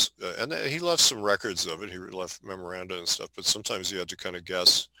there was, and he left some records of it. He left memoranda and stuff, but sometimes you had to kind of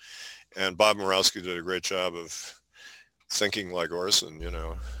guess. And Bob Murawski did a great job of thinking like Orson,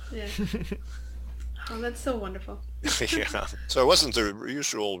 Yeah. Oh, that's so wonderful. Yeah. So it wasn't the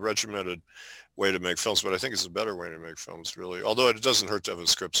usual regimented way to make films, but I think it's a better way to make films, really. Although it doesn't hurt to have a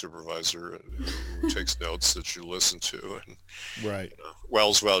script supervisor who takes notes that you listen to. And, right.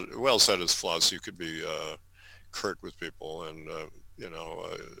 Wells had his flaws. You could be curt with people, and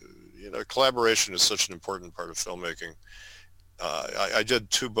collaboration is such an important part of filmmaking. I did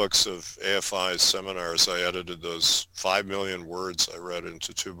 2 books of AFI seminars. I edited those 5 million words I read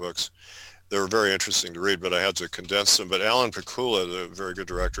into 2 books. They were very interesting to read, but I had to condense them. But Alan Pakula, the very good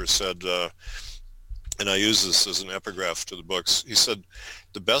director, said, and I use this as an epigraph to the books, he said,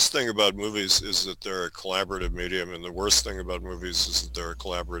 the best thing about movies is that they're a collaborative medium, and the worst thing about movies is that they're a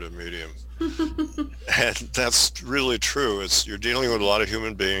collaborative medium. And that's really true. You're dealing with a lot of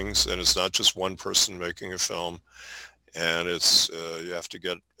human beings, and it's not just one person making a film. And it's you have to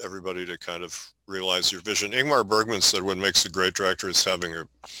get everybody to kind of realize your vision. Ingmar Bergman said what makes a great director is having a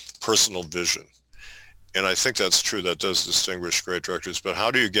personal vision. And I think that's true. That does distinguish great directors. But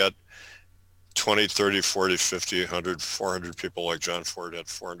how do you get 20, 30, 40, 50, 100, 400 people, like John Ford had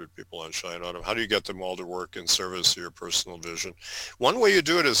 400 people on Cheyenne Autumn? How do you get them all to work in service of your personal vision? One way you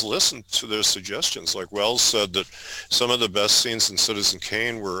do it is listen to their suggestions. Like Wells said that some of the best scenes in Citizen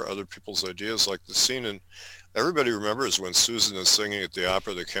Kane were other people's ideas, like the scene in everybody remembers when Susan is singing at the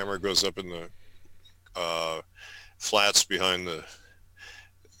opera, the camera goes up in the flats behind the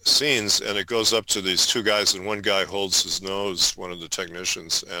scenes, and it goes up to these 2 guys, and one guy holds his nose, one of the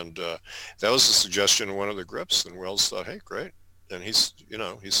technicians, and that was a suggestion in one of the grips, and Wells thought, hey, great. And he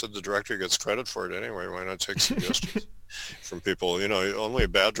said the director gets credit for it anyway. Why not take suggestions from people? Only a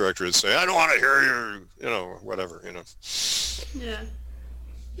bad director would say, I don't want to hear your, whatever, Yeah.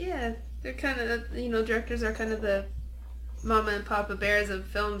 Yeah. They're kind of, directors are kind of the mama and papa bears of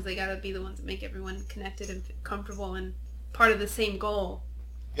films. They gotta be the ones that make everyone connected and comfortable and part of the same goal.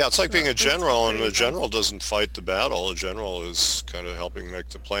 Yeah, it's like being a general, and the general doesn't fight the battle. A general is kind of helping make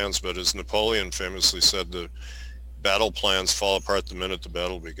the plans, but as Napoleon famously said, the battle plans fall apart the minute the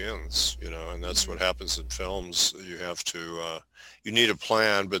battle begins, and that's what happens in films. You have to, you need a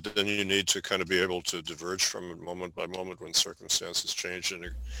plan, but then you need to kind of be able to diverge from it moment by moment when circumstances change, and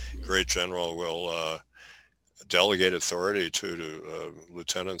a great general will delegate authority to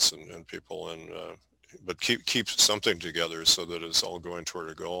lieutenants and people, but keep something together so that it's all going toward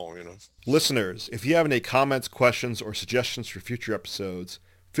a goal, Listeners, if you have any comments, questions, or suggestions for future episodes,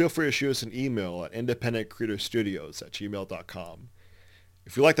 feel free to shoot us an email at independentcreatorstudios@gmail.com.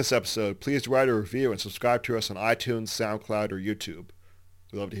 If you like this episode, please write a review and subscribe to us on iTunes, SoundCloud, or YouTube.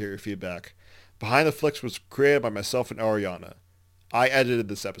 We'd love to hear your feedback. Behind the Flicks was created by myself and Ariana. I edited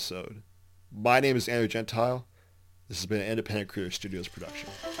this episode. My name is Andrew Gentile. This has been an Independent Creator Studios production.